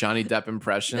fucking Johnny Depp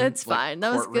impression. It's fine.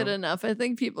 That was good enough. I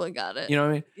think people got it. You know what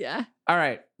I mean? Yeah. All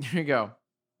right. Here you go.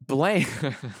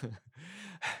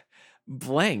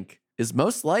 Blank is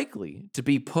most likely to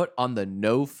be put on the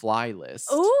no-fly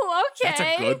list. Ooh, okay. That's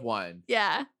a good one.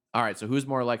 Yeah. All right. So who's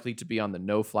more likely to be on the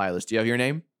no-fly list? Do you have your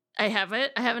name? I have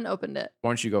it. I haven't opened it. Why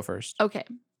don't you go first? Okay.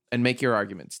 And make your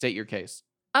argument. State your case.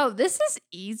 Oh, this is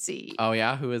easy. Oh,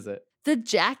 yeah? Who is it? The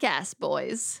Jackass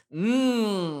Boys.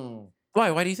 Why?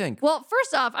 Why do you think? Well,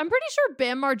 first off, I'm pretty sure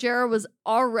Bam Margera was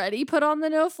already put on the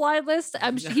no-fly list.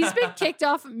 He's been kicked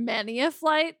off many a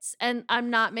flights, and I'm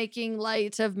not making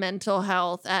light of mental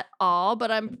health at all.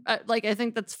 But I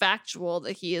think that's factual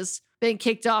that he has been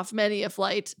kicked off many a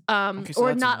flight, Okay, so or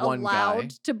that's not one allowed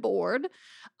guy. to board.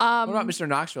 What about Mr.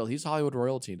 Knoxville? He's Hollywood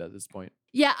royalty at this point.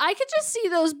 Yeah, I could just see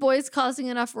those boys causing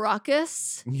enough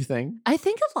ruckus. You think? I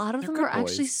think a lot of They're them good are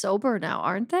actually boys. sober now,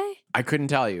 aren't they? I couldn't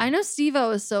tell you. I know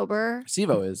Steve-O is sober.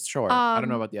 Steve-O is, sure. I don't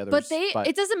know about the others. But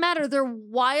it doesn't matter. They're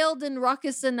wild and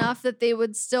ruckus enough that they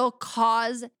would still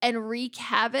cause and wreak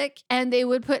havoc, and they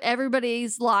would put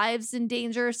everybody's lives in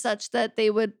danger such that they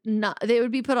would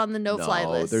be put on the no-fly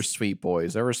list. They're sweet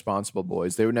boys. They're responsible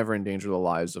boys. They would never endanger the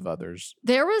lives of others.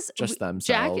 There was Just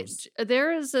themselves.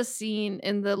 There is a scene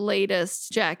in the latest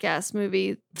Jackass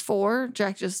movie 4.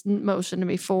 Jack just motioned to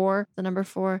me 4, the number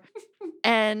 4.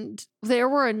 And there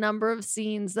were a number of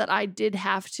scenes that I did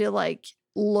have to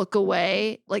look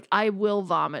away. I will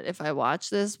vomit if I watch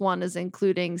this. One is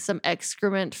including some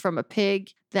excrement from a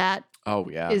pig that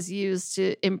is used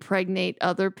to impregnate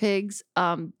other pigs.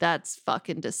 That's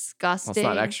fucking disgusting.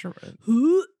 Well, it's not excrement.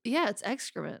 Yeah, it's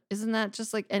excrement. Isn't that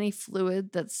just any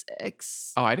fluid that's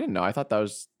Oh, I didn't know. I thought that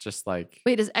was just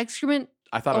Wait, is excrement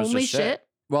I thought it was only just shit.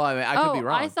 Well, I mean, I could be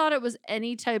wrong. I thought it was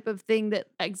any type of thing that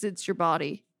exits your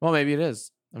body. Well, maybe it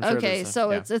is. I'm sure Okay,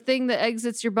 it's a thing that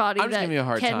exits your body I'm just that giving you a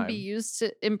hard can time. be used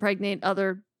to impregnate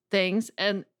other things,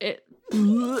 and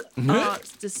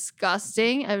it's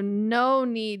disgusting. I have no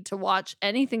need to watch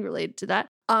anything related to that.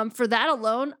 For that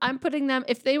alone, I'm putting them,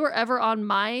 if they were ever on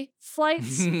my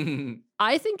flights,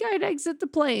 I think I'd exit the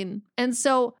plane. And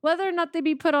so whether or not they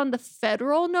be put on the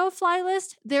federal no-fly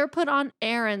list, they're put on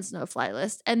Aaron's no-fly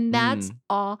list. And that's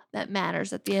all that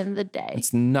matters at the end of the day.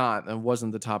 It's not. That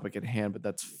wasn't the topic at hand, but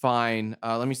that's fine.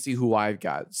 Let me see who I've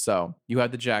got. So you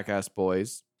have the Jackass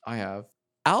Boys. I have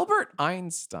Albert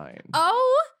Einstein.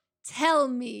 Oh, tell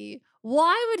me.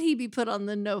 Why would he be put on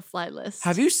the no-fly list?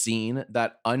 Have you seen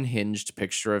that unhinged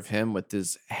picture of him with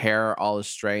his hair all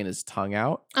astray and his tongue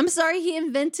out? I'm sorry, he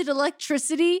invented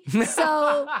electricity.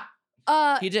 So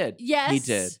he did. Yes. He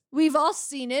did. We've all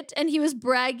seen it. And he was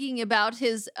bragging about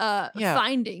his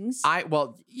findings. I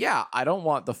don't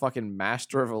want the fucking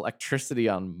master of electricity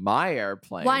on my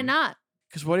airplane. Why not?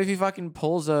 Because what if he fucking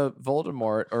pulls a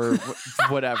Voldemort or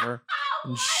whatever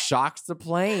and shocks the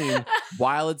plane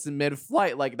while it's in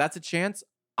mid-flight? That's a chance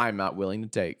I'm not willing to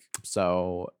take.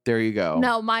 So there you go.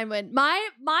 No, mine win.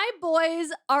 My boys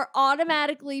are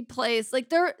automatically placed.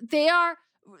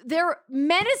 They're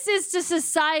menaces to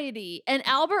society. And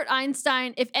Albert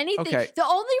Einstein, if anything, the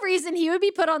only reason he would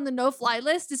be put on the no-fly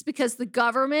list is because the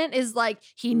government is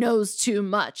he knows too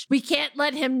much. We can't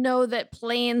let him know that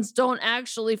planes don't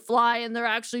actually fly and they're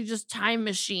actually just time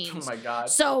machines. Oh my God.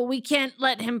 So we can't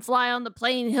let him fly on the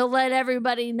plane. He'll let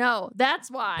everybody know. That's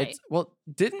why.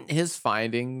 Didn't his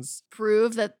findings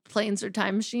prove that planes are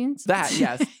time machines? That,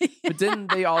 yes. But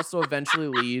didn't they also eventually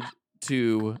lead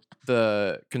to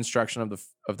the construction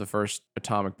of the first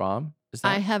atomic bomb?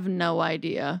 I have no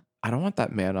idea. I don't want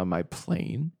that man on my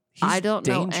plane. I don't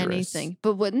dangerous. know anything.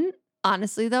 But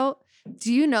honestly though,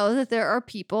 do you know that there are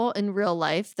people in real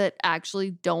life that actually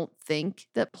don't think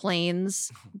that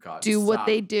planes do what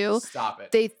they do? Stop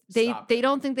it. They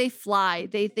don't think they fly.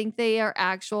 They think they are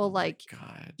actual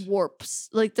warps.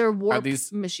 They're warp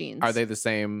machines. Are they the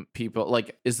same people?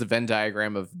 Is the Venn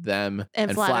diagram of them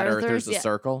and flat earthers a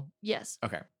circle? Yes.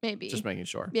 Okay. Maybe. Just making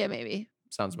sure. Yeah, maybe.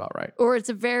 Sounds about right. Or it's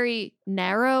a very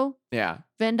narrow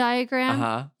Venn diagram.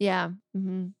 Uh-huh. Yeah.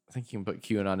 Mm-hmm. I think you can put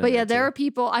QAnon in But yeah, there too. are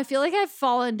people, I feel like I've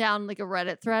fallen down a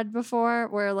Reddit thread before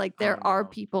where there are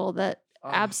people that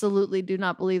absolutely do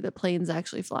not believe that planes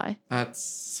actually fly. That's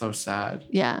so sad.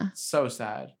 Yeah. So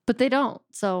sad. But they don't.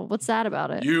 So what's sad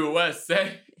about it?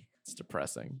 USA. It's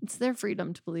depressing. It's their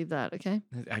freedom to believe that, okay?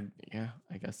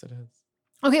 I guess it is.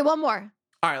 Okay, one more.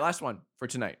 All right, last one for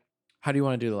tonight. How do you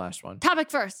want to do the last one? Topic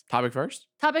first. Topic first?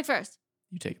 Topic first.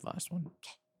 You take the last one.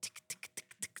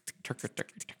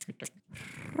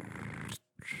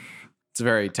 It's a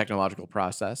very technological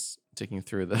process, ticking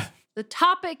through the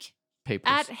topic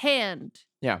papers at hand.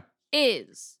 Yeah.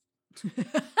 Is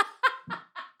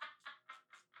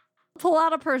pull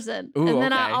out a person, Ooh, and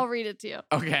then okay. I'll read it to you.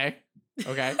 Okay.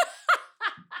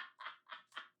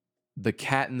 The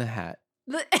Cat in the Hat.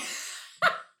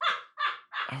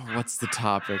 Oh, what's the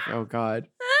topic? Oh God.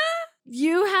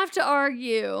 You have to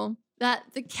argue that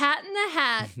the Cat in the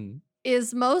Hat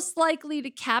is most likely to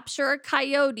capture a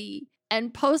coyote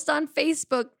and post on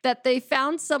Facebook that they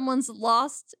found someone's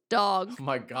lost dog. Oh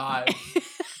my God.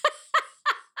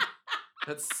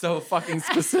 That's so fucking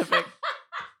specific.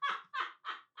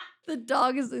 The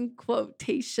dog is in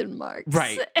quotation marks.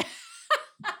 Right.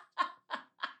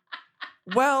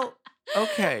 Well,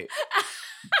 okay.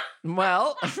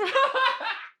 Well,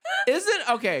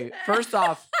 okay, first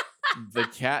off, the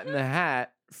Cat in the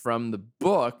Hat from the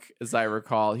book, as I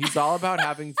recall, he's all about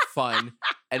having fun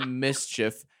and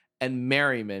mischief and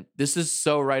merriment. This is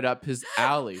so right up his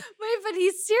alley. Wait, but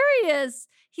he's serious.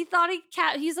 He thought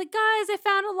he's like, guys, I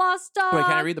found a lost dog. Wait,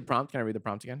 can I read the prompt?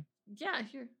 Again? Yeah,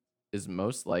 here. Is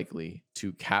most likely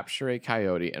to capture a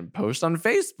coyote and post on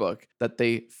Facebook that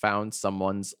they found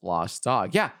someone's lost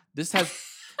dog. Yeah, this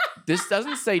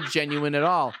doesn't say genuine at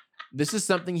all. This is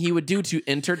something he would do to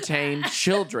entertain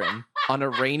children on a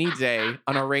rainy day,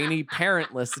 on a rainy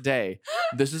parentless day.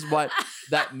 This is what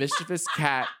that mischievous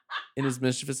cat in his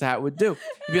mischievous hat would do.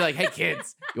 He'd be like, hey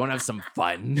kids, you want to have some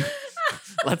fun?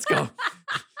 Let's go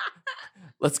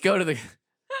to the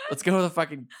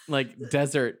fucking like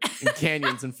desert and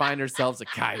canyons and find ourselves a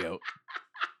coyote.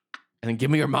 And then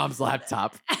give me your mom's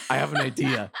laptop. I have an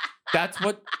idea. That's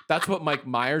what Mike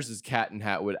Myers' Cat in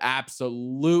Hat would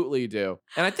absolutely do.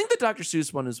 And I think the Dr.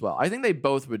 Seuss one as well. I think they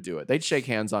both would do it. They'd shake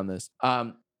hands on this.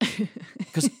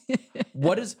 Because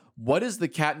what is the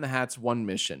Cat in the Hat's one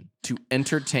mission? To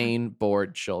entertain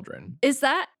bored children. Is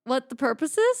that what the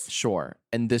purpose is? Sure.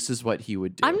 And this is what he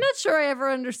would do. I'm not sure I ever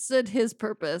understood his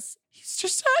purpose. He's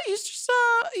just a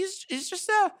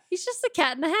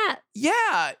cat in a hat.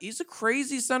 Yeah, he's a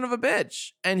crazy son of a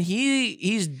bitch. And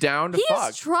he's down to fuck.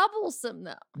 He's troublesome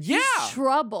though. Yeah.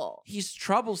 He's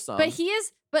troublesome. But he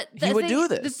would do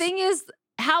this. The thing is,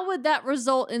 how would that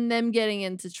result in them getting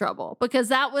into trouble? Because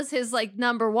that was his like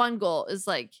number one goal is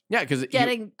like because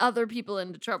getting other people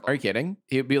into trouble. Are you kidding?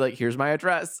 He'd be like, here's my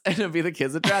address. And it'd be the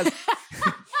kid's address.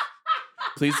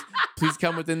 Please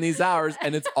come within these hours.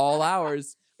 And it's all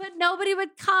hours. But nobody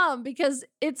would come because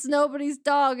it's nobody's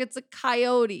dog. It's a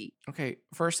coyote. Okay,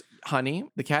 first, honey,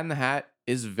 the Cat in the Hat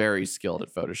is very skilled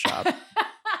at Photoshop.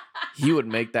 He would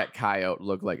make that coyote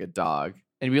look like a dog.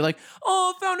 And be like,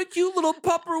 oh, found a cute little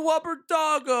pupper wupper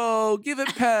doggo. Give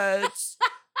it pets.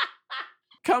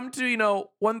 Come to,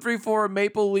 134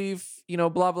 Maple Leaf,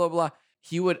 blah, blah, blah.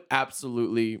 He would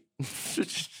absolutely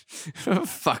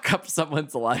fuck up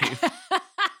someone's life.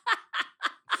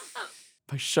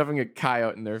 By shoving a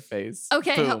coyote in their face.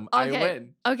 Okay. Boom. I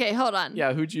win. Okay, hold on.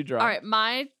 Yeah, who'd you draw? All right,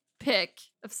 my pick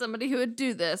of somebody who would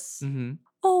do this. Mm-hmm.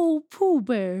 Oh, Pooh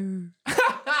Bear.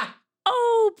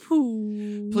 Oh,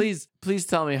 Pooh. Please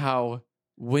tell me how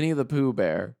Winnie the Pooh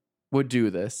Bear would do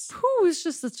this. Pooh is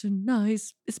just such a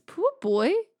nice... Is Pooh a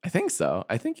boy? I think so.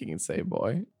 I think you can say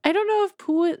boy. I don't know if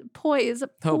Pooh is a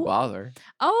Pooh. Oh, bother.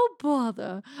 Oh,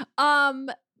 bother.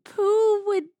 Pooh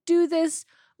would do this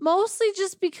mostly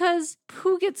just because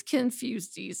Pooh gets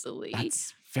confused easily.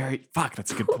 That's a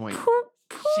good point.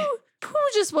 Pooh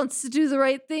just wants to do the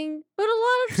right thing, but a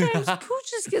lot of times Pooh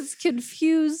just gets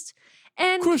confused.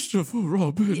 And Christopher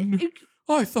Robin,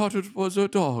 I thought it was a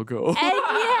doggo. And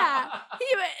yeah,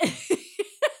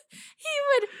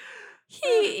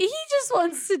 he just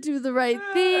wants to do the right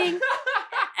thing. And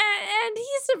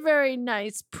he's a very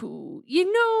nice Pooh,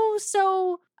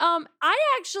 so I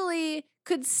actually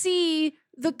could see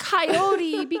the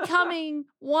coyote becoming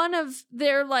one of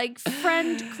their like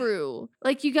friend crew.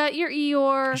 Like you got your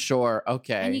Eeyore. Sure,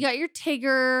 okay. And you got your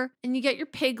Tigger and you got your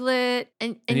Piglet.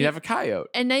 And you have a coyote.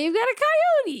 And now you've got a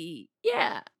coyote.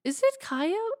 Yeah. Is it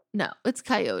coyote? No, it's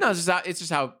coyote. No, it's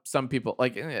just how some people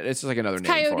like it's just like another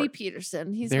name. Coyote for it.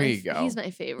 Peterson. There you go. He's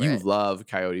my favorite. You love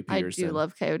Coyote Peterson. I do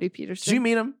love Coyote Peterson. Did you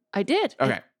meet him? I did.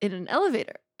 Okay. In an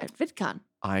elevator at VidCon.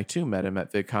 I too met him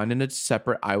at VidCon in a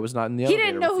separate. I was not in the elevator. He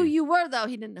didn't know who you were, though.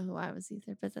 He didn't know who I was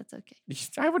either, but that's okay.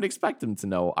 I wouldn't expect him to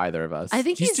know either of us. I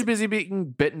think he's too busy being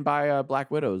bitten by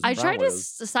black widows. I tried to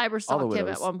widows. cyber stalk him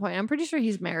at one point. I'm pretty sure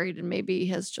he's married and maybe he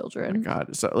has children. Oh my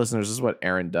God. So, listeners, this is what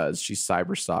Erin does. She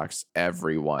cyber stalks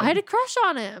everyone. I had a crush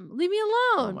on him. Leave me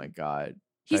alone. Oh my God.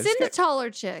 He's into taller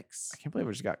chicks. I can't believe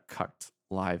we just got cucked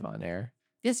live on air.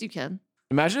 Yes, you can.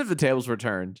 Imagine if the tables were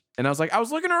turned and I was like, I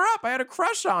was looking her up. I had a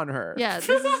crush on her. Yeah,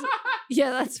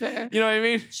 yeah, that's fair. You know what I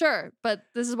mean? Sure, but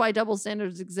this is why double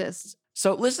standards exist.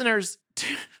 So listeners,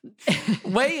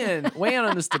 weigh in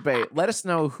on this debate. Let us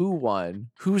know who won.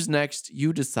 Who's next?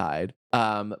 You decide.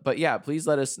 But yeah, please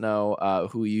let us know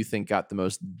who you think got the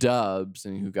most dubs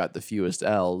and who got the fewest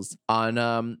L's on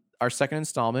our second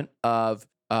installment of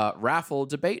Raffle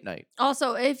Debate Night.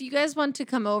 Also, if you guys want to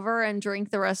come over and drink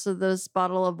the rest of this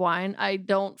bottle of wine, I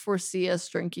don't foresee us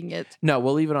drinking it. No,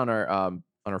 we'll leave it on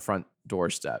our front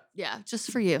doorstep. Yeah,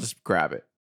 just for you. Just grab it.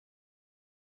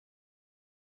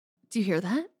 Do you hear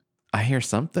that? I hear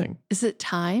something. Is it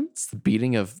time? It's the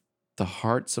beating of the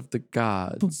hearts of the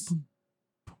gods. Boom,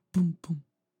 boom, boom,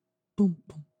 boom,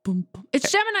 boom, boom, boom. It's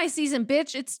Gemini season,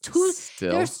 bitch. It's two.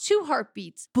 Still. There's 2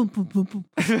 heartbeats. Boom, boom, boom, boom,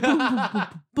 boom, boom,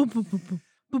 boom, boom, boom, boom, boom,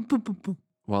 boom, boom, boom, boom.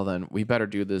 Well, then we better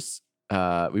do this.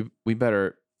 We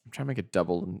better. I'm trying to make a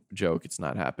double joke. It's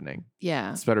not happening.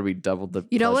 Yeah. It's better be double the.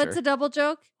 You know pleasure. what's a double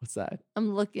joke? What's that?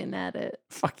 I'm looking at it.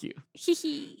 Fuck you. Hee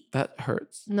hee. That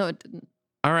hurts. No, it didn't.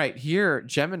 All right, here,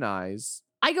 Gemini's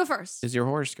I go first. is your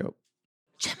horoscope.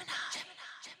 Gemini.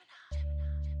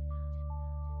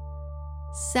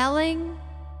 Selling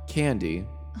Candy.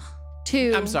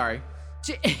 to. I'm sorry.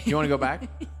 You want to go back?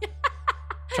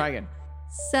 Try again.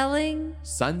 Selling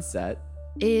Sunset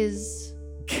is.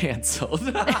 canceled.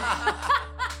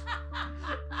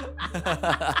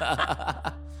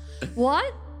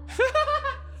 What?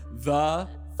 The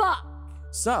Fuck.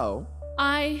 so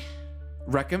I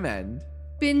recommend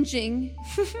binging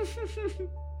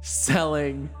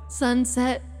selling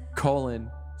Sunset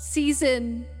season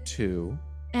season 2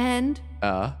 and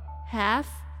half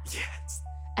yes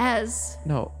as.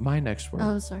 no my next word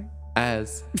Oh, sorry.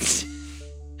 as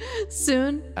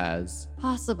Soon as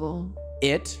possible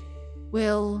it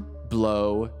will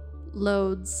blow.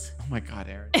 loads. Oh my god,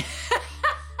 Aaron.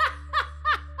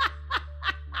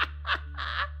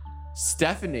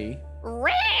 Stephanie.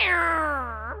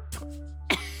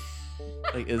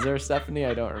 Like, is there a Stephanie?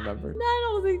 I don't remember. I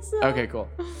don't think so. Okay, cool.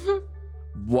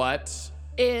 What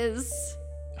Is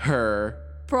her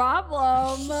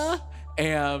problem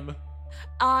am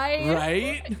I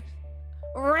right?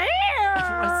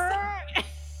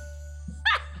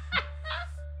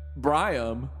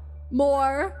 Brian,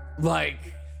 more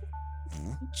like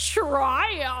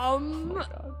triumph. oh my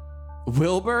god.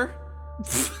 Wilbur?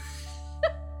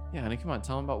 Yeah, honey, come on,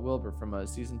 tell him about Wilbur from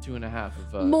season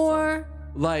 2.5 of More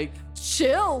like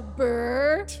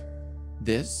Chilbert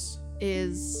this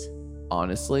is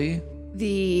honestly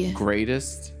the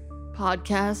greatest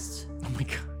podcast oh my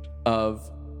god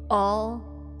of all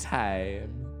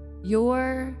time.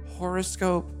 your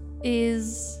Horoscope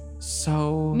is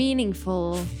so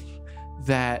meaningful.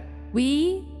 that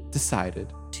We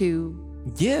decided to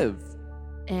give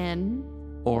an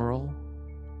oral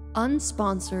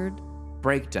unsponsored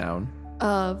breakdown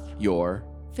of your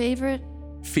favorite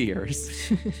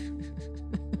fears.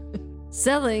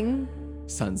 selling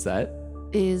Sunset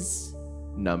is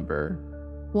number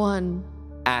 1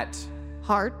 at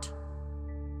heart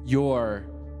your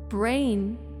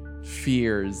brain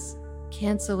fears.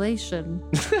 cancellation.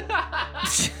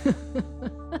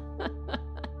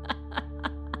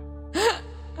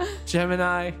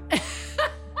 Gemini.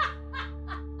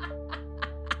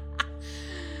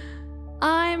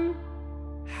 I'm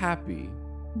Happy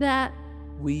that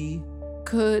we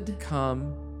could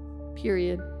come.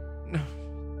 period.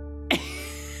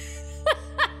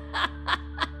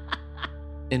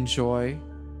 Enjoy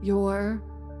Your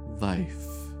life.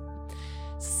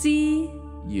 see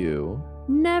You.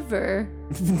 never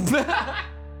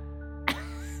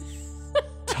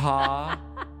Ta.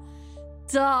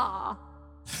 da.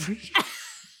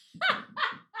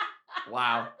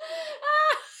 Wow.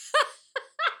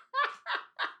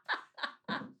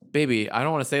 Baby, I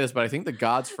don't want to say this, but I think the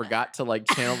gods forgot to like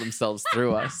channel themselves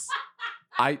through us.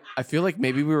 I feel like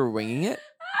maybe we were winging it.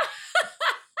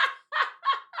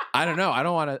 I don't know. I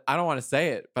don't want to say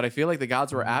it, but I feel like the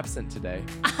gods were absent today.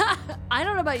 I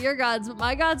don't know about your gods, but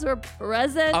my gods were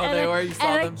present Oh, and, they were? You saw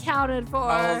and them? accounted for.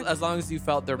 Oh, as long as you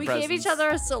felt their We presence. gave each other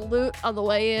a salute on the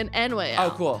way in and way Oh,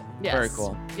 out. cool. Yes. Very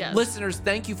cool. Yes. Listeners,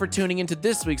 thank you for tuning into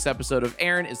this week's episode of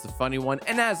Aaron is the Funny One.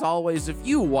 And as always, if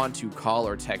you want to call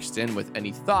or text in with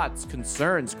any thoughts,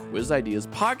 concerns, quiz ideas,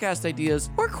 podcast ideas,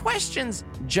 or questions,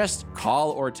 just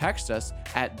call or text us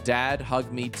at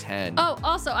DadHugMe10. Oh,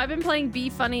 also, I've been playing Be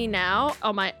Funny Now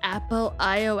on my Apple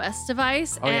iOS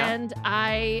device, Oh, yeah? and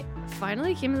I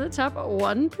finally came in the top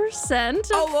 1% of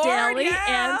Oh, Lord, daily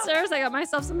yeah! answers. I got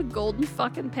myself some golden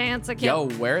fucking pants. I can't.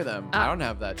 Yo, wear them. I don't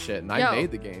have that shit, and I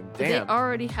made the game. Damn. They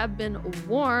already have been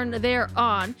worn. They're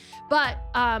on. But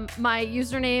my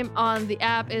username on the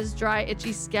app is Dry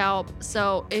Itchy Scalp.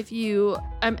 So if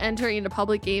I'm entering into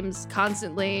public games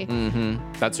constantly.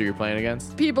 That's who you're playing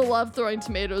against? People love throwing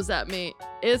tomatoes at me.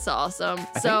 It's awesome.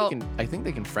 I think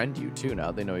they can friend you too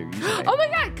now. They know your username. Oh my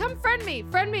God, come friend me.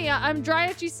 Friend me. I'm Dry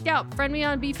Itchy Scalp. Friend me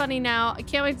on Be Funny Now. I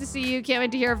can't wait to see you. Can't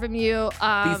wait to hear from you.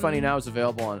 Be Funny Now is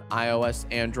available on iOS,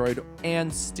 Android,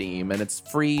 and Steam, and it's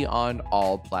free on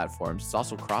all platforms. It's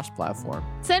also cross-platform.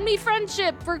 Send me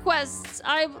friendship requests.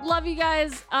 I love you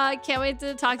guys. Can't wait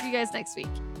to talk to you guys next week.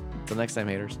 Until next time,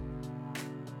 haters.